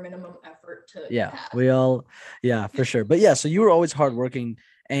bare minimum effort to pass. We all, for sure. But yeah, so you were always hardworking,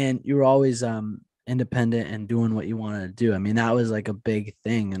 and you were always independent and doing what you wanted to do. I mean, that was like a big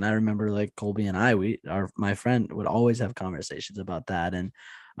thing. And I remember Colby and I, my friend would always have conversations about that. And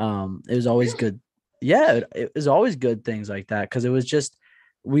it was always good. Yeah, it was always good things like that, because it was just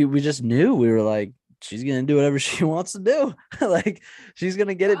we just knew, we were like, she's gonna do whatever she wants to do. She's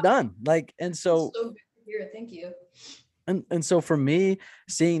gonna get it done. And so good to hear. Thank you. And so for me,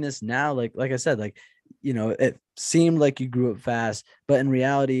 seeing this now, like I said, it seemed like you grew up fast, but in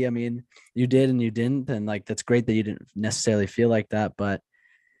reality, I mean, you did and you didn't. And that's great that you didn't necessarily feel like that. But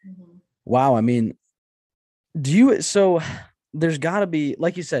wow, I mean, so there's gotta be,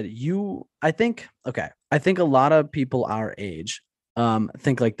 like you said, I think a lot of people our age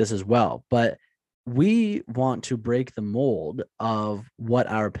think like this as well, but we want to break the mold of what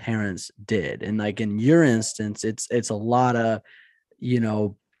our parents did. And in your instance, it's a lot of,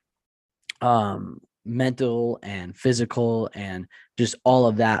 mental and physical and just all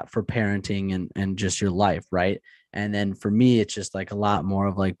of that for parenting and just your life, right? And then for me, it's just a lot more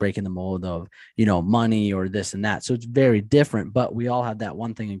of breaking the mold of, money or this and that. So it's very different, but we all have that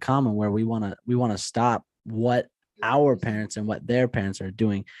one thing in common, where we want to stop what our parents and what their parents are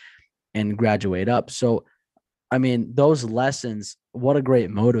doing and graduate up. So, I mean, those lessons, what a great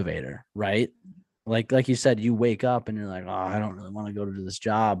motivator, right? Like you said, you wake up and you're like, oh, I don't really want to go to this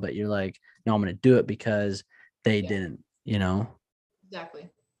job, but you're like, no, I'm going to do it because they didn't, Exactly.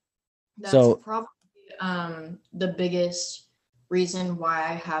 That's so probably the biggest reason why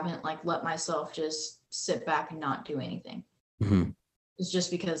I haven't let myself just sit back and not do anything. is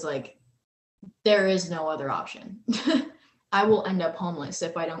just because like there is no other option. I will end up homeless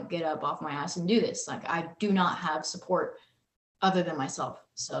if I don't get up off my ass and do this. Like I do not have support other than myself.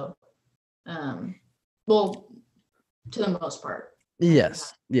 So, well, to the most part.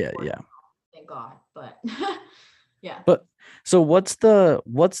 Yes. Yeah. Thank God. But yeah. But so what's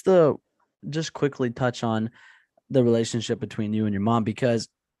the just quickly touch on the relationship between you and your mom, because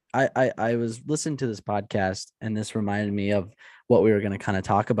I was listening to this podcast and this reminded me of what we were going to kind of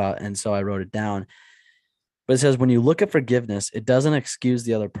talk about. And so I wrote it down. But it says, when you look at forgiveness, it doesn't excuse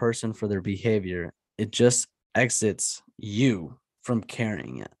the other person for their behavior. It just exits you from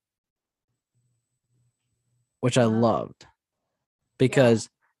carrying it, which I loved, because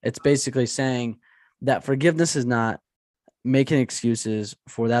it's basically saying that forgiveness is not making excuses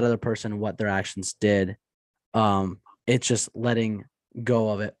for that other person, what their actions did. It's just letting go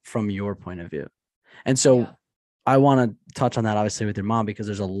of it from your point of view. And so I want to touch on that obviously with your mom, because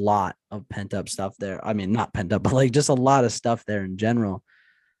there's a lot of pent up stuff there. I mean, not pent up, but like just a lot of stuff there in general.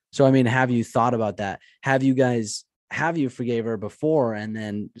 So, I mean, have you thought about that? Have you forgave her before and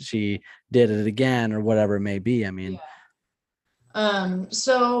then she did it again or whatever it may be? I mean,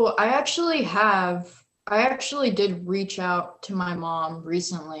 so I actually did reach out to my mom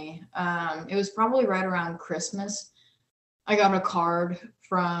recently. It was probably right around Christmas. I got a card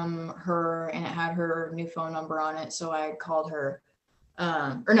from her and it had her new phone number on it. So I called her,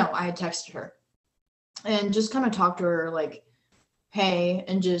 I had texted her and just kind of talked to her like, hey,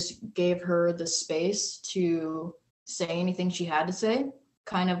 and just gave her the space to say anything she had to say,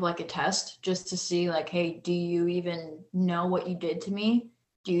 kind of like a test, just to see like, hey, do you even know what you did to me?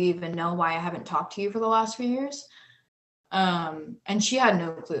 Do you even know why I haven't talked to you for the last few years? And she had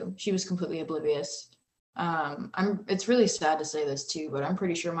no clue. She was completely oblivious. It's really sad to say this too, but I'm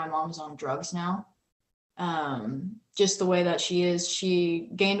pretty sure my mom's on drugs now. Just the way that she is, she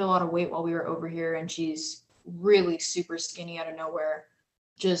gained a lot of weight while we were over here, and she's really super skinny out of nowhere.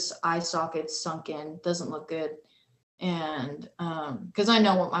 Just eye sockets sunk in, doesn't look good. And because I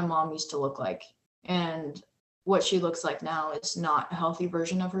know what my mom used to look like, and what she looks like now is not a healthy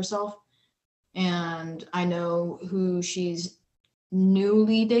version of herself. And I know who she's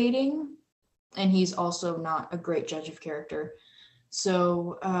newly dating, and he's also not a great judge of character.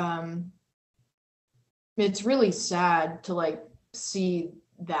 So it's really sad to like see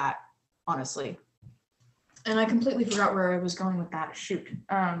that, honestly. And I completely forgot where I was going with that. Shoot.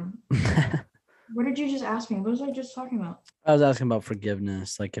 What did you just ask me? What was I just talking about? I was asking about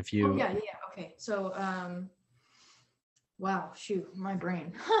forgiveness. Like if you... Oh, yeah. Okay. So, wow, shoot, my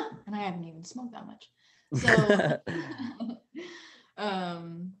brain. And I haven't even smoked that much. So,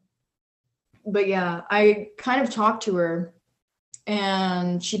 but yeah, I kind of talked to her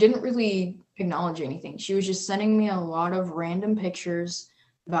and she didn't really acknowledge anything. She was just sending me a lot of random pictures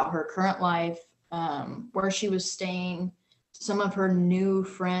about her current life, where she was staying, some of her new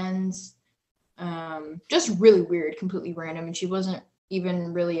friends, just really weird, completely random. And she wasn't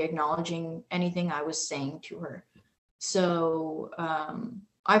even really acknowledging anything I was saying to her. So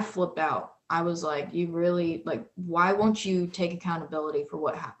I flipped out. I was like, you really, like, why won't you take accountability for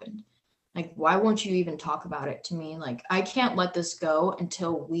what happened? Like, why won't you even talk about it to me? Like, I can't let this go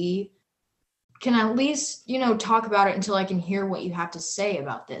until we can at least, talk about it, until I can hear what you have to say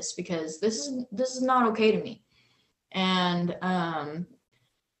about this, because this is not okay to me. And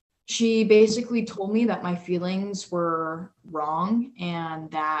she basically told me that my feelings were wrong and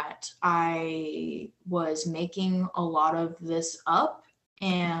that I was making a lot of this up,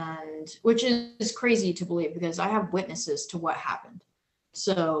 and which is crazy to believe because I have witnesses to what happened.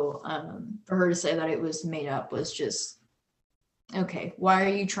 So for her to say that it was made up was just, okay, why are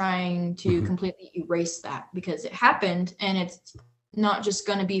you trying to completely erase that? Because it happened and it's not just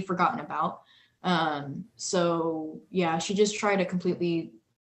going to be forgotten about. So yeah, she just tried to completely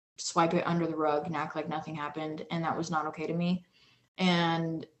swipe it under the rug and act like nothing happened, and that was not okay to me.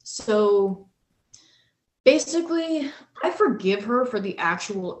 And so basically, I forgive her for the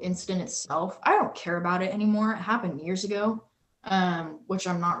actual incident itself. I don't care about it anymore. It happened years ago, which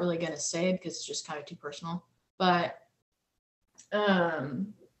I'm not really going to say because it's just kind of too personal. But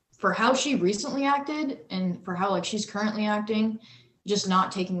for how she recently acted and for how like she's currently acting, just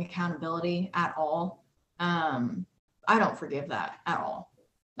not taking accountability at all, I don't forgive that at all.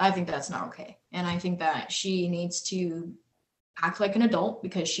 I think that's not okay. And I think that she needs to act like an adult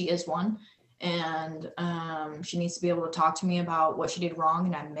because she is one. And she needs to be able to talk to me about what she did wrong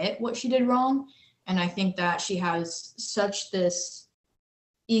and admit what she did wrong. And I think that she has such this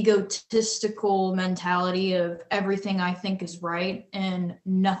egotistical mentality of everything I think is right and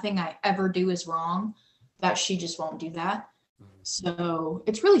nothing I ever do is wrong, that she just won't do that. So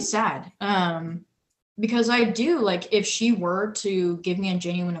it's really sad. Because I do, like, if she were to give me a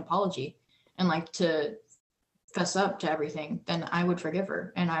genuine apology and like to fess up to everything, then I would forgive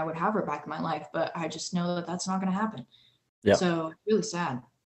her and I would have her back in my life. But I just know that that's not going to happen. Yeah. So it's really sad.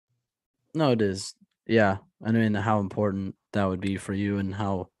 No, it is. Yeah. I mean, how important that would be for you, and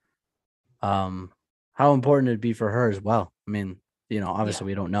um how important it'd be for her as well. I mean, Yeah. obviously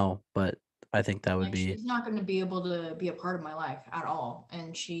we don't know, but I think that would Like, be. she's not going to be able to be a part of my life at all.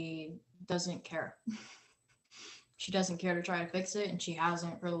 And she doesn't care. She doesn't care to try to fix it. And she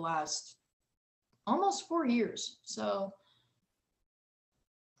hasn't for the last almost 4 years. So,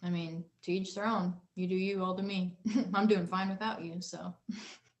 I mean, to each their own. You do you, I'll do me. I'm doing fine without you. So,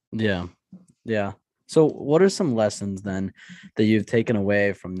 Yeah. Yeah. So what are some lessons then that you've taken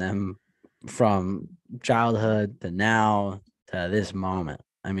away from them, from childhood to now to this moment?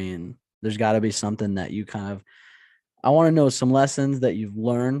 I mean, there's got to be something that you kind of, I want to know some lessons that you've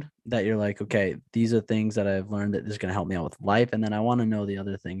learned that you're like, okay, these are things that I've learned that is going to help me out with life. And then I want to know the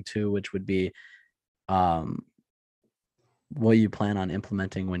other thing too, which would be um, what you plan on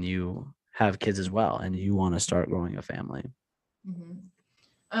implementing when you have kids as well and you want to start growing a family. mhm.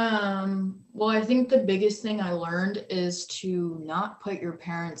 Well, I think the biggest thing I learned is to not put your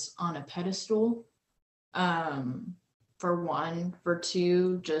parents on a pedestal. Um, for one, for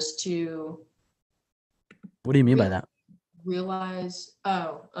two, just to What do you mean by real that? realize,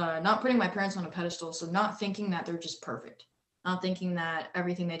 not putting my parents on a pedestal. So not thinking that they're just perfect, not thinking that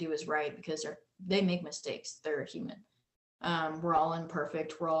everything they do is right, because they make mistakes. They're human. We're all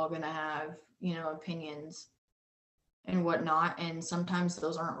imperfect. We're all gonna have, opinions and whatnot, and sometimes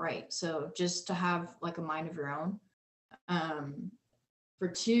those aren't right. So just to have like a mind of your own. Um, for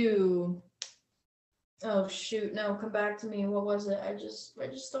two, oh shoot, no, come back to me. What was it? I just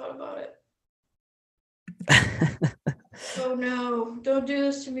thought about it. Oh no, don't do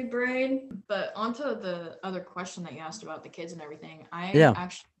this to me, brain. But onto the other question that you asked about the kids and everything. I Yeah.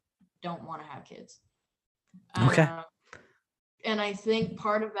 actually don't want to have kids. Okay. Um, and I think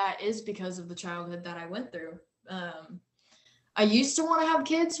part of that is because of the childhood that I went through. I used to want to have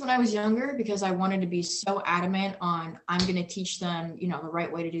kids when I was younger because I wanted to be so adamant on, I'm going to teach them, the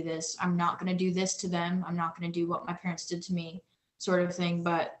right way to do this. I'm not going to do this to them. I'm not going to do what my parents did to me, sort of thing.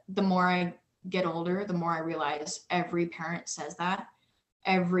 But the more I get older, the more I realize every parent says that.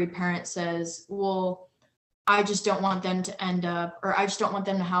 Every parent says, well, I just don't want them to end up, or I just don't want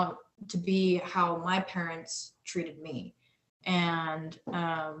them to be how my parents treated me. And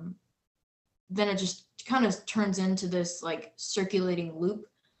then it just kind of turns into this like circulating loop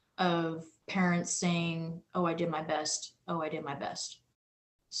of parents saying, oh, I did my best. Oh, I did my best.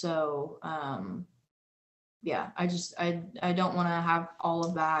 So yeah, I don't want to have all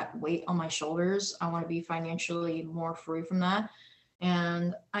of that weight on my shoulders. I want to be financially more free from that.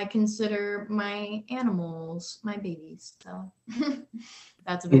 And I consider my animals my babies. So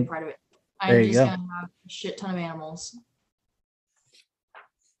that's a big part of it. There I'm you just go. gonna have a shit ton of animals.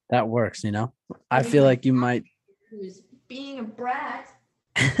 That works, I Even feel my like you might. who's being a brat.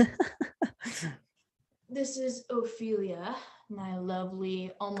 This is Ophelia, my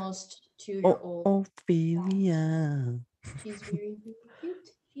lovely, almost 2 year Oh, old. Ophelia. She's very, very cute.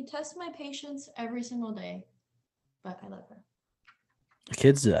 She tests my patience every single day, but I love her.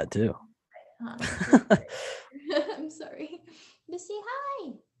 Kids do that too. I'm sorry. Just say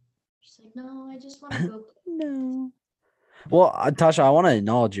hi. She's like, no, I just want to go. No. Well, Tasha, I want to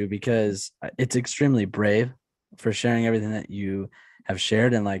acknowledge you because it's extremely brave for sharing everything that you have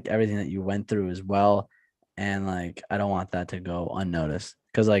shared and like everything that you went through as well. And like, I don't want that to go unnoticed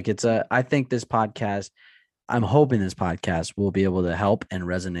because like I think this podcast, I'm hoping this podcast will be able to help and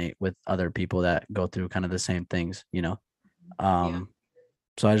resonate with other people that go through kind of the same things. Yeah.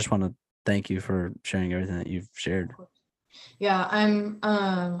 So I just want to thank you for sharing everything that you've shared. Yeah, I'm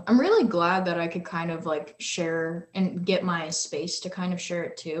really glad that I could kind of like share and get my space to kind of share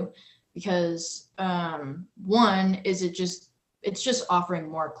it too, because one is it's just offering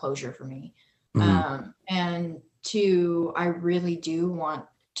more closure for me. Mhm. And two, I really do want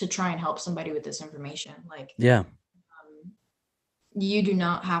to try and help somebody with this information. Like, Yeah. you do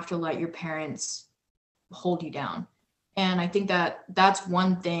not have to let your parents hold you down. And I think that that's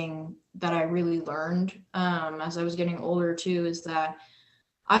one thing that I really learned as I was getting older too, is that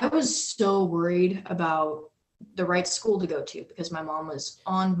I was so worried about the right school to go to because my mom was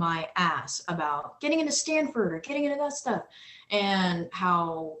on my ass about getting into Stanford or getting into that stuff, and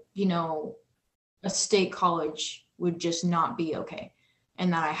how, a state college would just not be okay.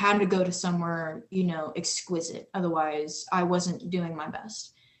 And that I had to go to somewhere, exquisite. Otherwise, I wasn't doing my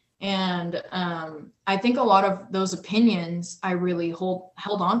best. And I think a lot of those opinions I really held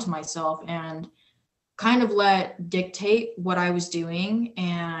on to myself and kind of let dictate what I was doing,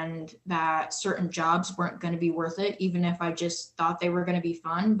 and that certain jobs weren't going to be worth it, even if I just thought they were going to be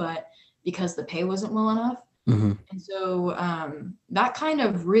fun, but because the pay wasn't well enough. Mm-hmm. And so that kind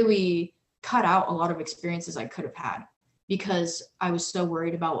of really cut out a lot of experiences I could have had because I was so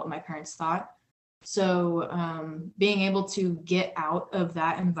worried about what my parents thought. So being able to get out of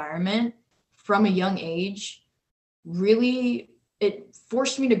that environment from a young age really, it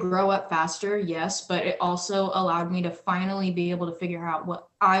forced me to grow up faster, yes, but it also allowed me to finally be able to figure out what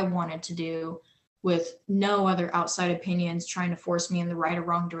I wanted to do with no other outside opinions trying to force me in the right or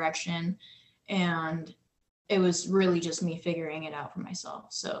wrong direction. And it was really just me figuring it out for myself.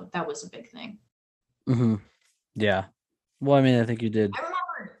 So that was a big thing. Mm-hmm. Yeah. Well, I mean, I think you did.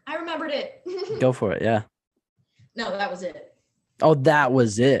 I remembered it. Go for it. Yeah. No, that was it. Oh, that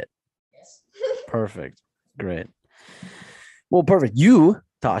was it. Yes. Perfect. Great. Well, perfect. You,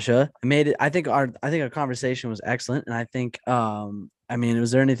 Tasha, made it. I think our conversation was excellent. And I think, I mean,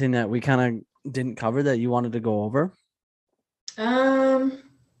 was there anything that we kind of didn't cover that you wanted to go over? On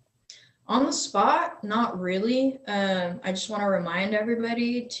the spot, not really. I just want to remind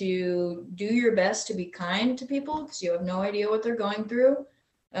everybody to do your best to be kind to people because you have no idea what they're going through,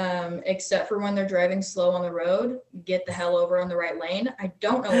 except for when they're driving slow on the road. Get the hell over on the right lane. I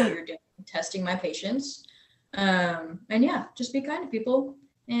don't know what you're doing. Testing my patience. And yeah, just be kind to people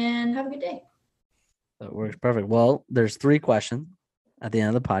and have a good day. That works perfect. Well, there's 3 questions at the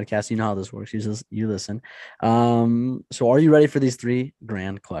end of the podcast. You know how this works. You listen. So are you ready for these 3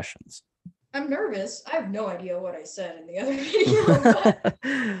 grand questions? I'm nervous. I have no idea what I said in the other video, but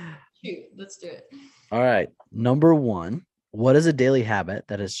shoot, let's do it. All right. Number 1, what is a daily habit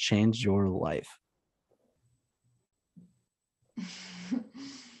that has changed your life?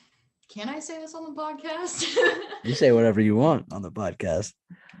 Can I say this on the podcast? You say whatever you want on the podcast.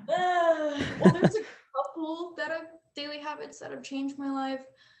 Well, there's a couple daily habits that have changed my life.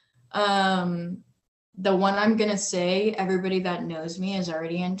 The one I'm gonna say, everybody that knows me is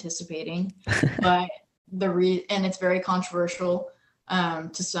already anticipating, but and it's very controversial.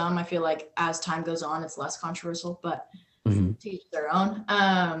 To some, I feel like as time goes on, it's less controversial, but to each their own.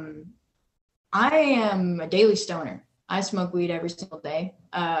 I am a daily stoner. I smoke weed every single day.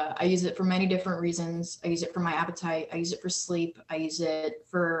 I use it for many different reasons. I use it for my appetite. I use it for sleep. I use it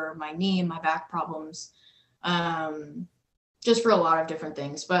for my knee and my back problems. Just for a lot of different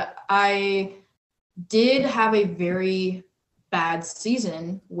things. But I did have a very bad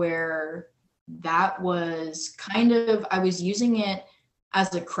season where that was kind of, I was using it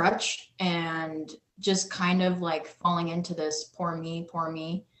as a crutch and just kind of like falling into this poor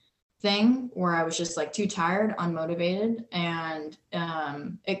me thing where I was just like too tired, unmotivated, and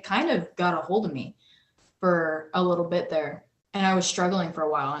it kind of got a hold of me for a little bit there. And I was struggling for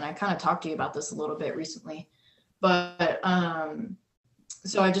a while, and I kind of talked to you about this a little bit recently. But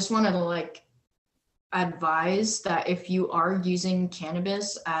so I just wanted to like advise that if you are using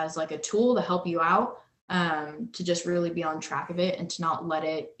cannabis as like a tool to help you out, to just really be on track of it and to not let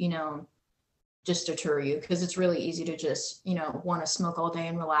it, just deter you, because it's really easy to just, want to smoke all day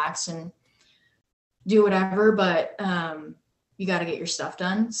and relax and do whatever, but you got to get your stuff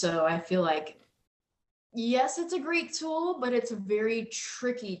done. So I feel like, yes, it's a great tool, but it's a very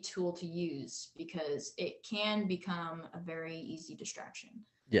tricky tool to use because it can become a very easy distraction.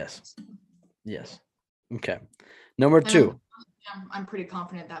 Yes. Okay. Number 2. I'm pretty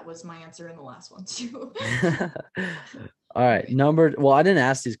confident that was my answer in the last one too. All right. Well, I didn't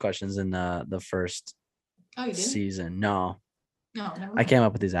ask these questions in the first season. No, never mind. I came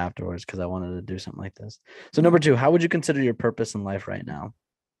up with these afterwards because I wanted to do something like this. So number 2, how would you consider your purpose in life right now?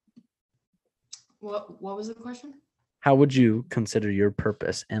 What was the question? How would you consider your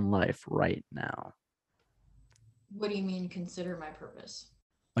purpose in life right now? What do you mean consider my purpose?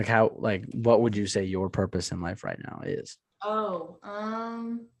 What would you say your purpose in life right now is? Oh,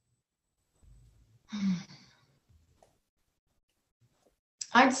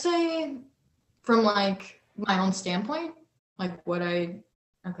 I'd say from like my own standpoint, like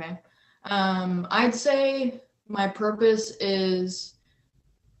I'd say my purpose is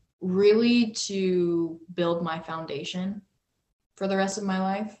really to build my foundation for the rest of my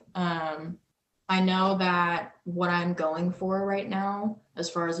life. I know that what I'm going for right now, as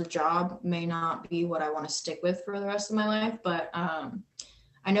far as a job, may not be what I want to stick with for the rest of my life, but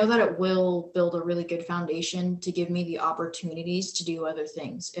I know that it will build a really good foundation to give me the opportunities to do other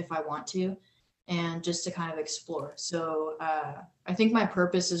things if I want to, and just to kind of explore. So I think my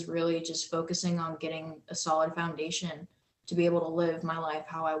purpose is really just focusing on getting a solid foundation to be able to live my life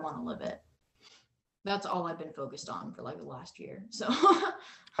how I want to live it. That's all I've been focused on for like the last year. So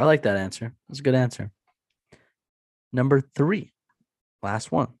I like that answer. That's a good answer. Number 3,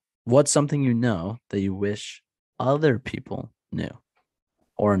 last one. What's something you know that you wish other people knew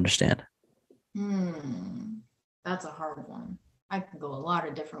or understand? That's a hard one. I can go a lot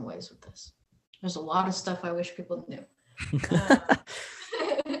of different ways with this. There's a lot of stuff I wish people knew.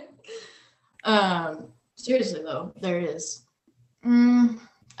 Seriously though, there is.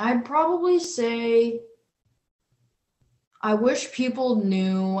 I'd probably say I wish people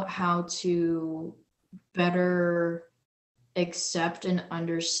knew how to better accept and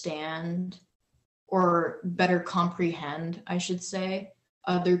understand, or better comprehend, I should say,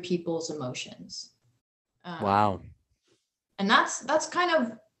 other people's emotions. Wow. And that's kind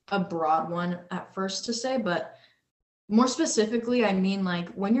of a broad one at first to say, but more specifically, I mean, like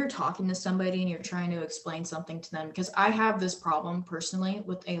when you're talking to somebody and you're trying to explain something to them, because I have this problem personally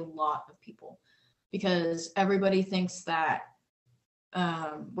with a lot of people, because everybody thinks that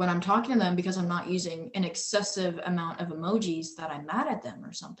when I'm talking to them, because I'm not using an excessive amount of emojis, that I'm mad at them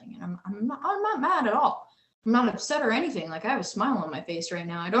or something. And I'm not mad at all. I'm not upset or anything. Like I have a smile on my face right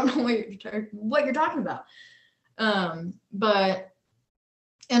now. I don't know what you're talking about. But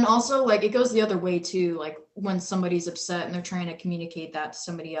and also like it goes the other way too. Like when somebody's upset and they're trying to communicate that to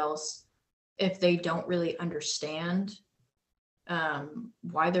somebody else, if they don't really understand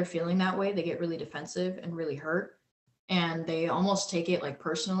why they're feeling that way, they get really defensive and really hurt. And they almost take it like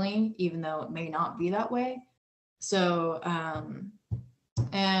personally, even though it may not be that way. So,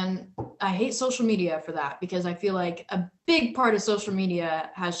 and I hate social media for that, because I feel like a big part of social media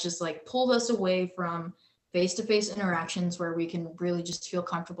has just like pulled us away from face-to-face interactions where we can really just feel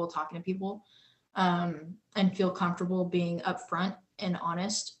comfortable talking to people, and feel comfortable being upfront and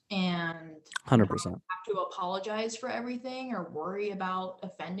honest, and 100%. have to apologize for everything or worry about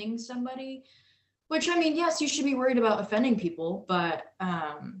offending somebody. Which, I mean, yes, you should be worried about offending people, but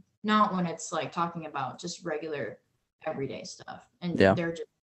not when it's like talking about just regular everyday stuff. And they're just,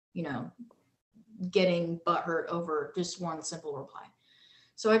 getting butthurt over just one simple reply.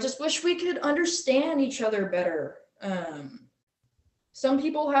 So I just wish we could understand each other better. Some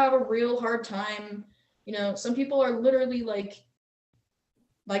people have a real hard time. Some people are literally like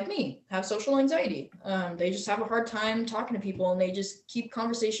me, have social anxiety. They just have a hard time talking to people, and they just keep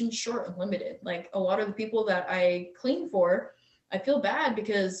conversations short and limited. Like a lot of the people that I clean for, I feel bad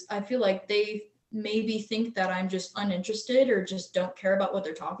because I feel like they maybe think that I'm just uninterested or just don't care about what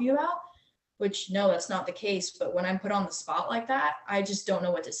they're talking about, which no, that's not the case. But when I'm put on the spot like that, I just don't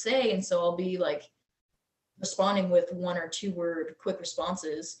know what to say. And so I'll be like responding with 1 or 2 word quick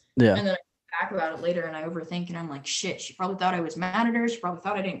responses. Yeah. And then back about it later and I overthink, and I'm like, shit, she probably thought I was mad at her. She probably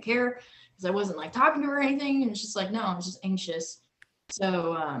thought I didn't care because I wasn't like talking to her or anything. And it's just like, no, I was just anxious.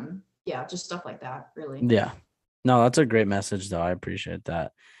 So yeah, just stuff like that, really. Yeah. No, that's a great message though. I appreciate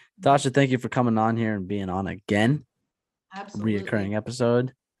that. Tasha, thank you for coming on here and being on again. Absolutely. Reoccurring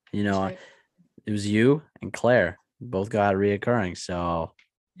episode. It was you and Claire. Both got reoccurring. So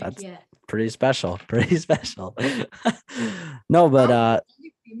that's pretty special. Pretty special. No, but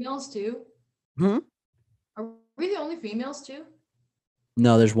females too. Are we the only females too?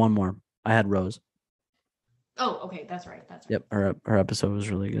 No, there's one more. I had Rose. Oh, okay, that's right. Yep, her episode was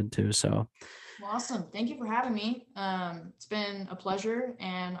really good too. So awesome. Thank you for having me. It's been a pleasure,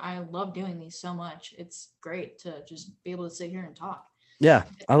 and I love doing these so much. It's great to just be able to sit here and talk. Yeah,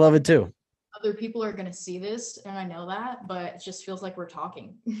 I love it too. Other people are going to see this, and I know that, but it just feels like we're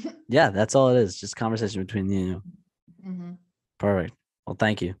talking. Yeah, that's all it is. Just conversation between you. Mm-hmm. Perfect. Well,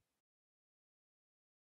 thank you.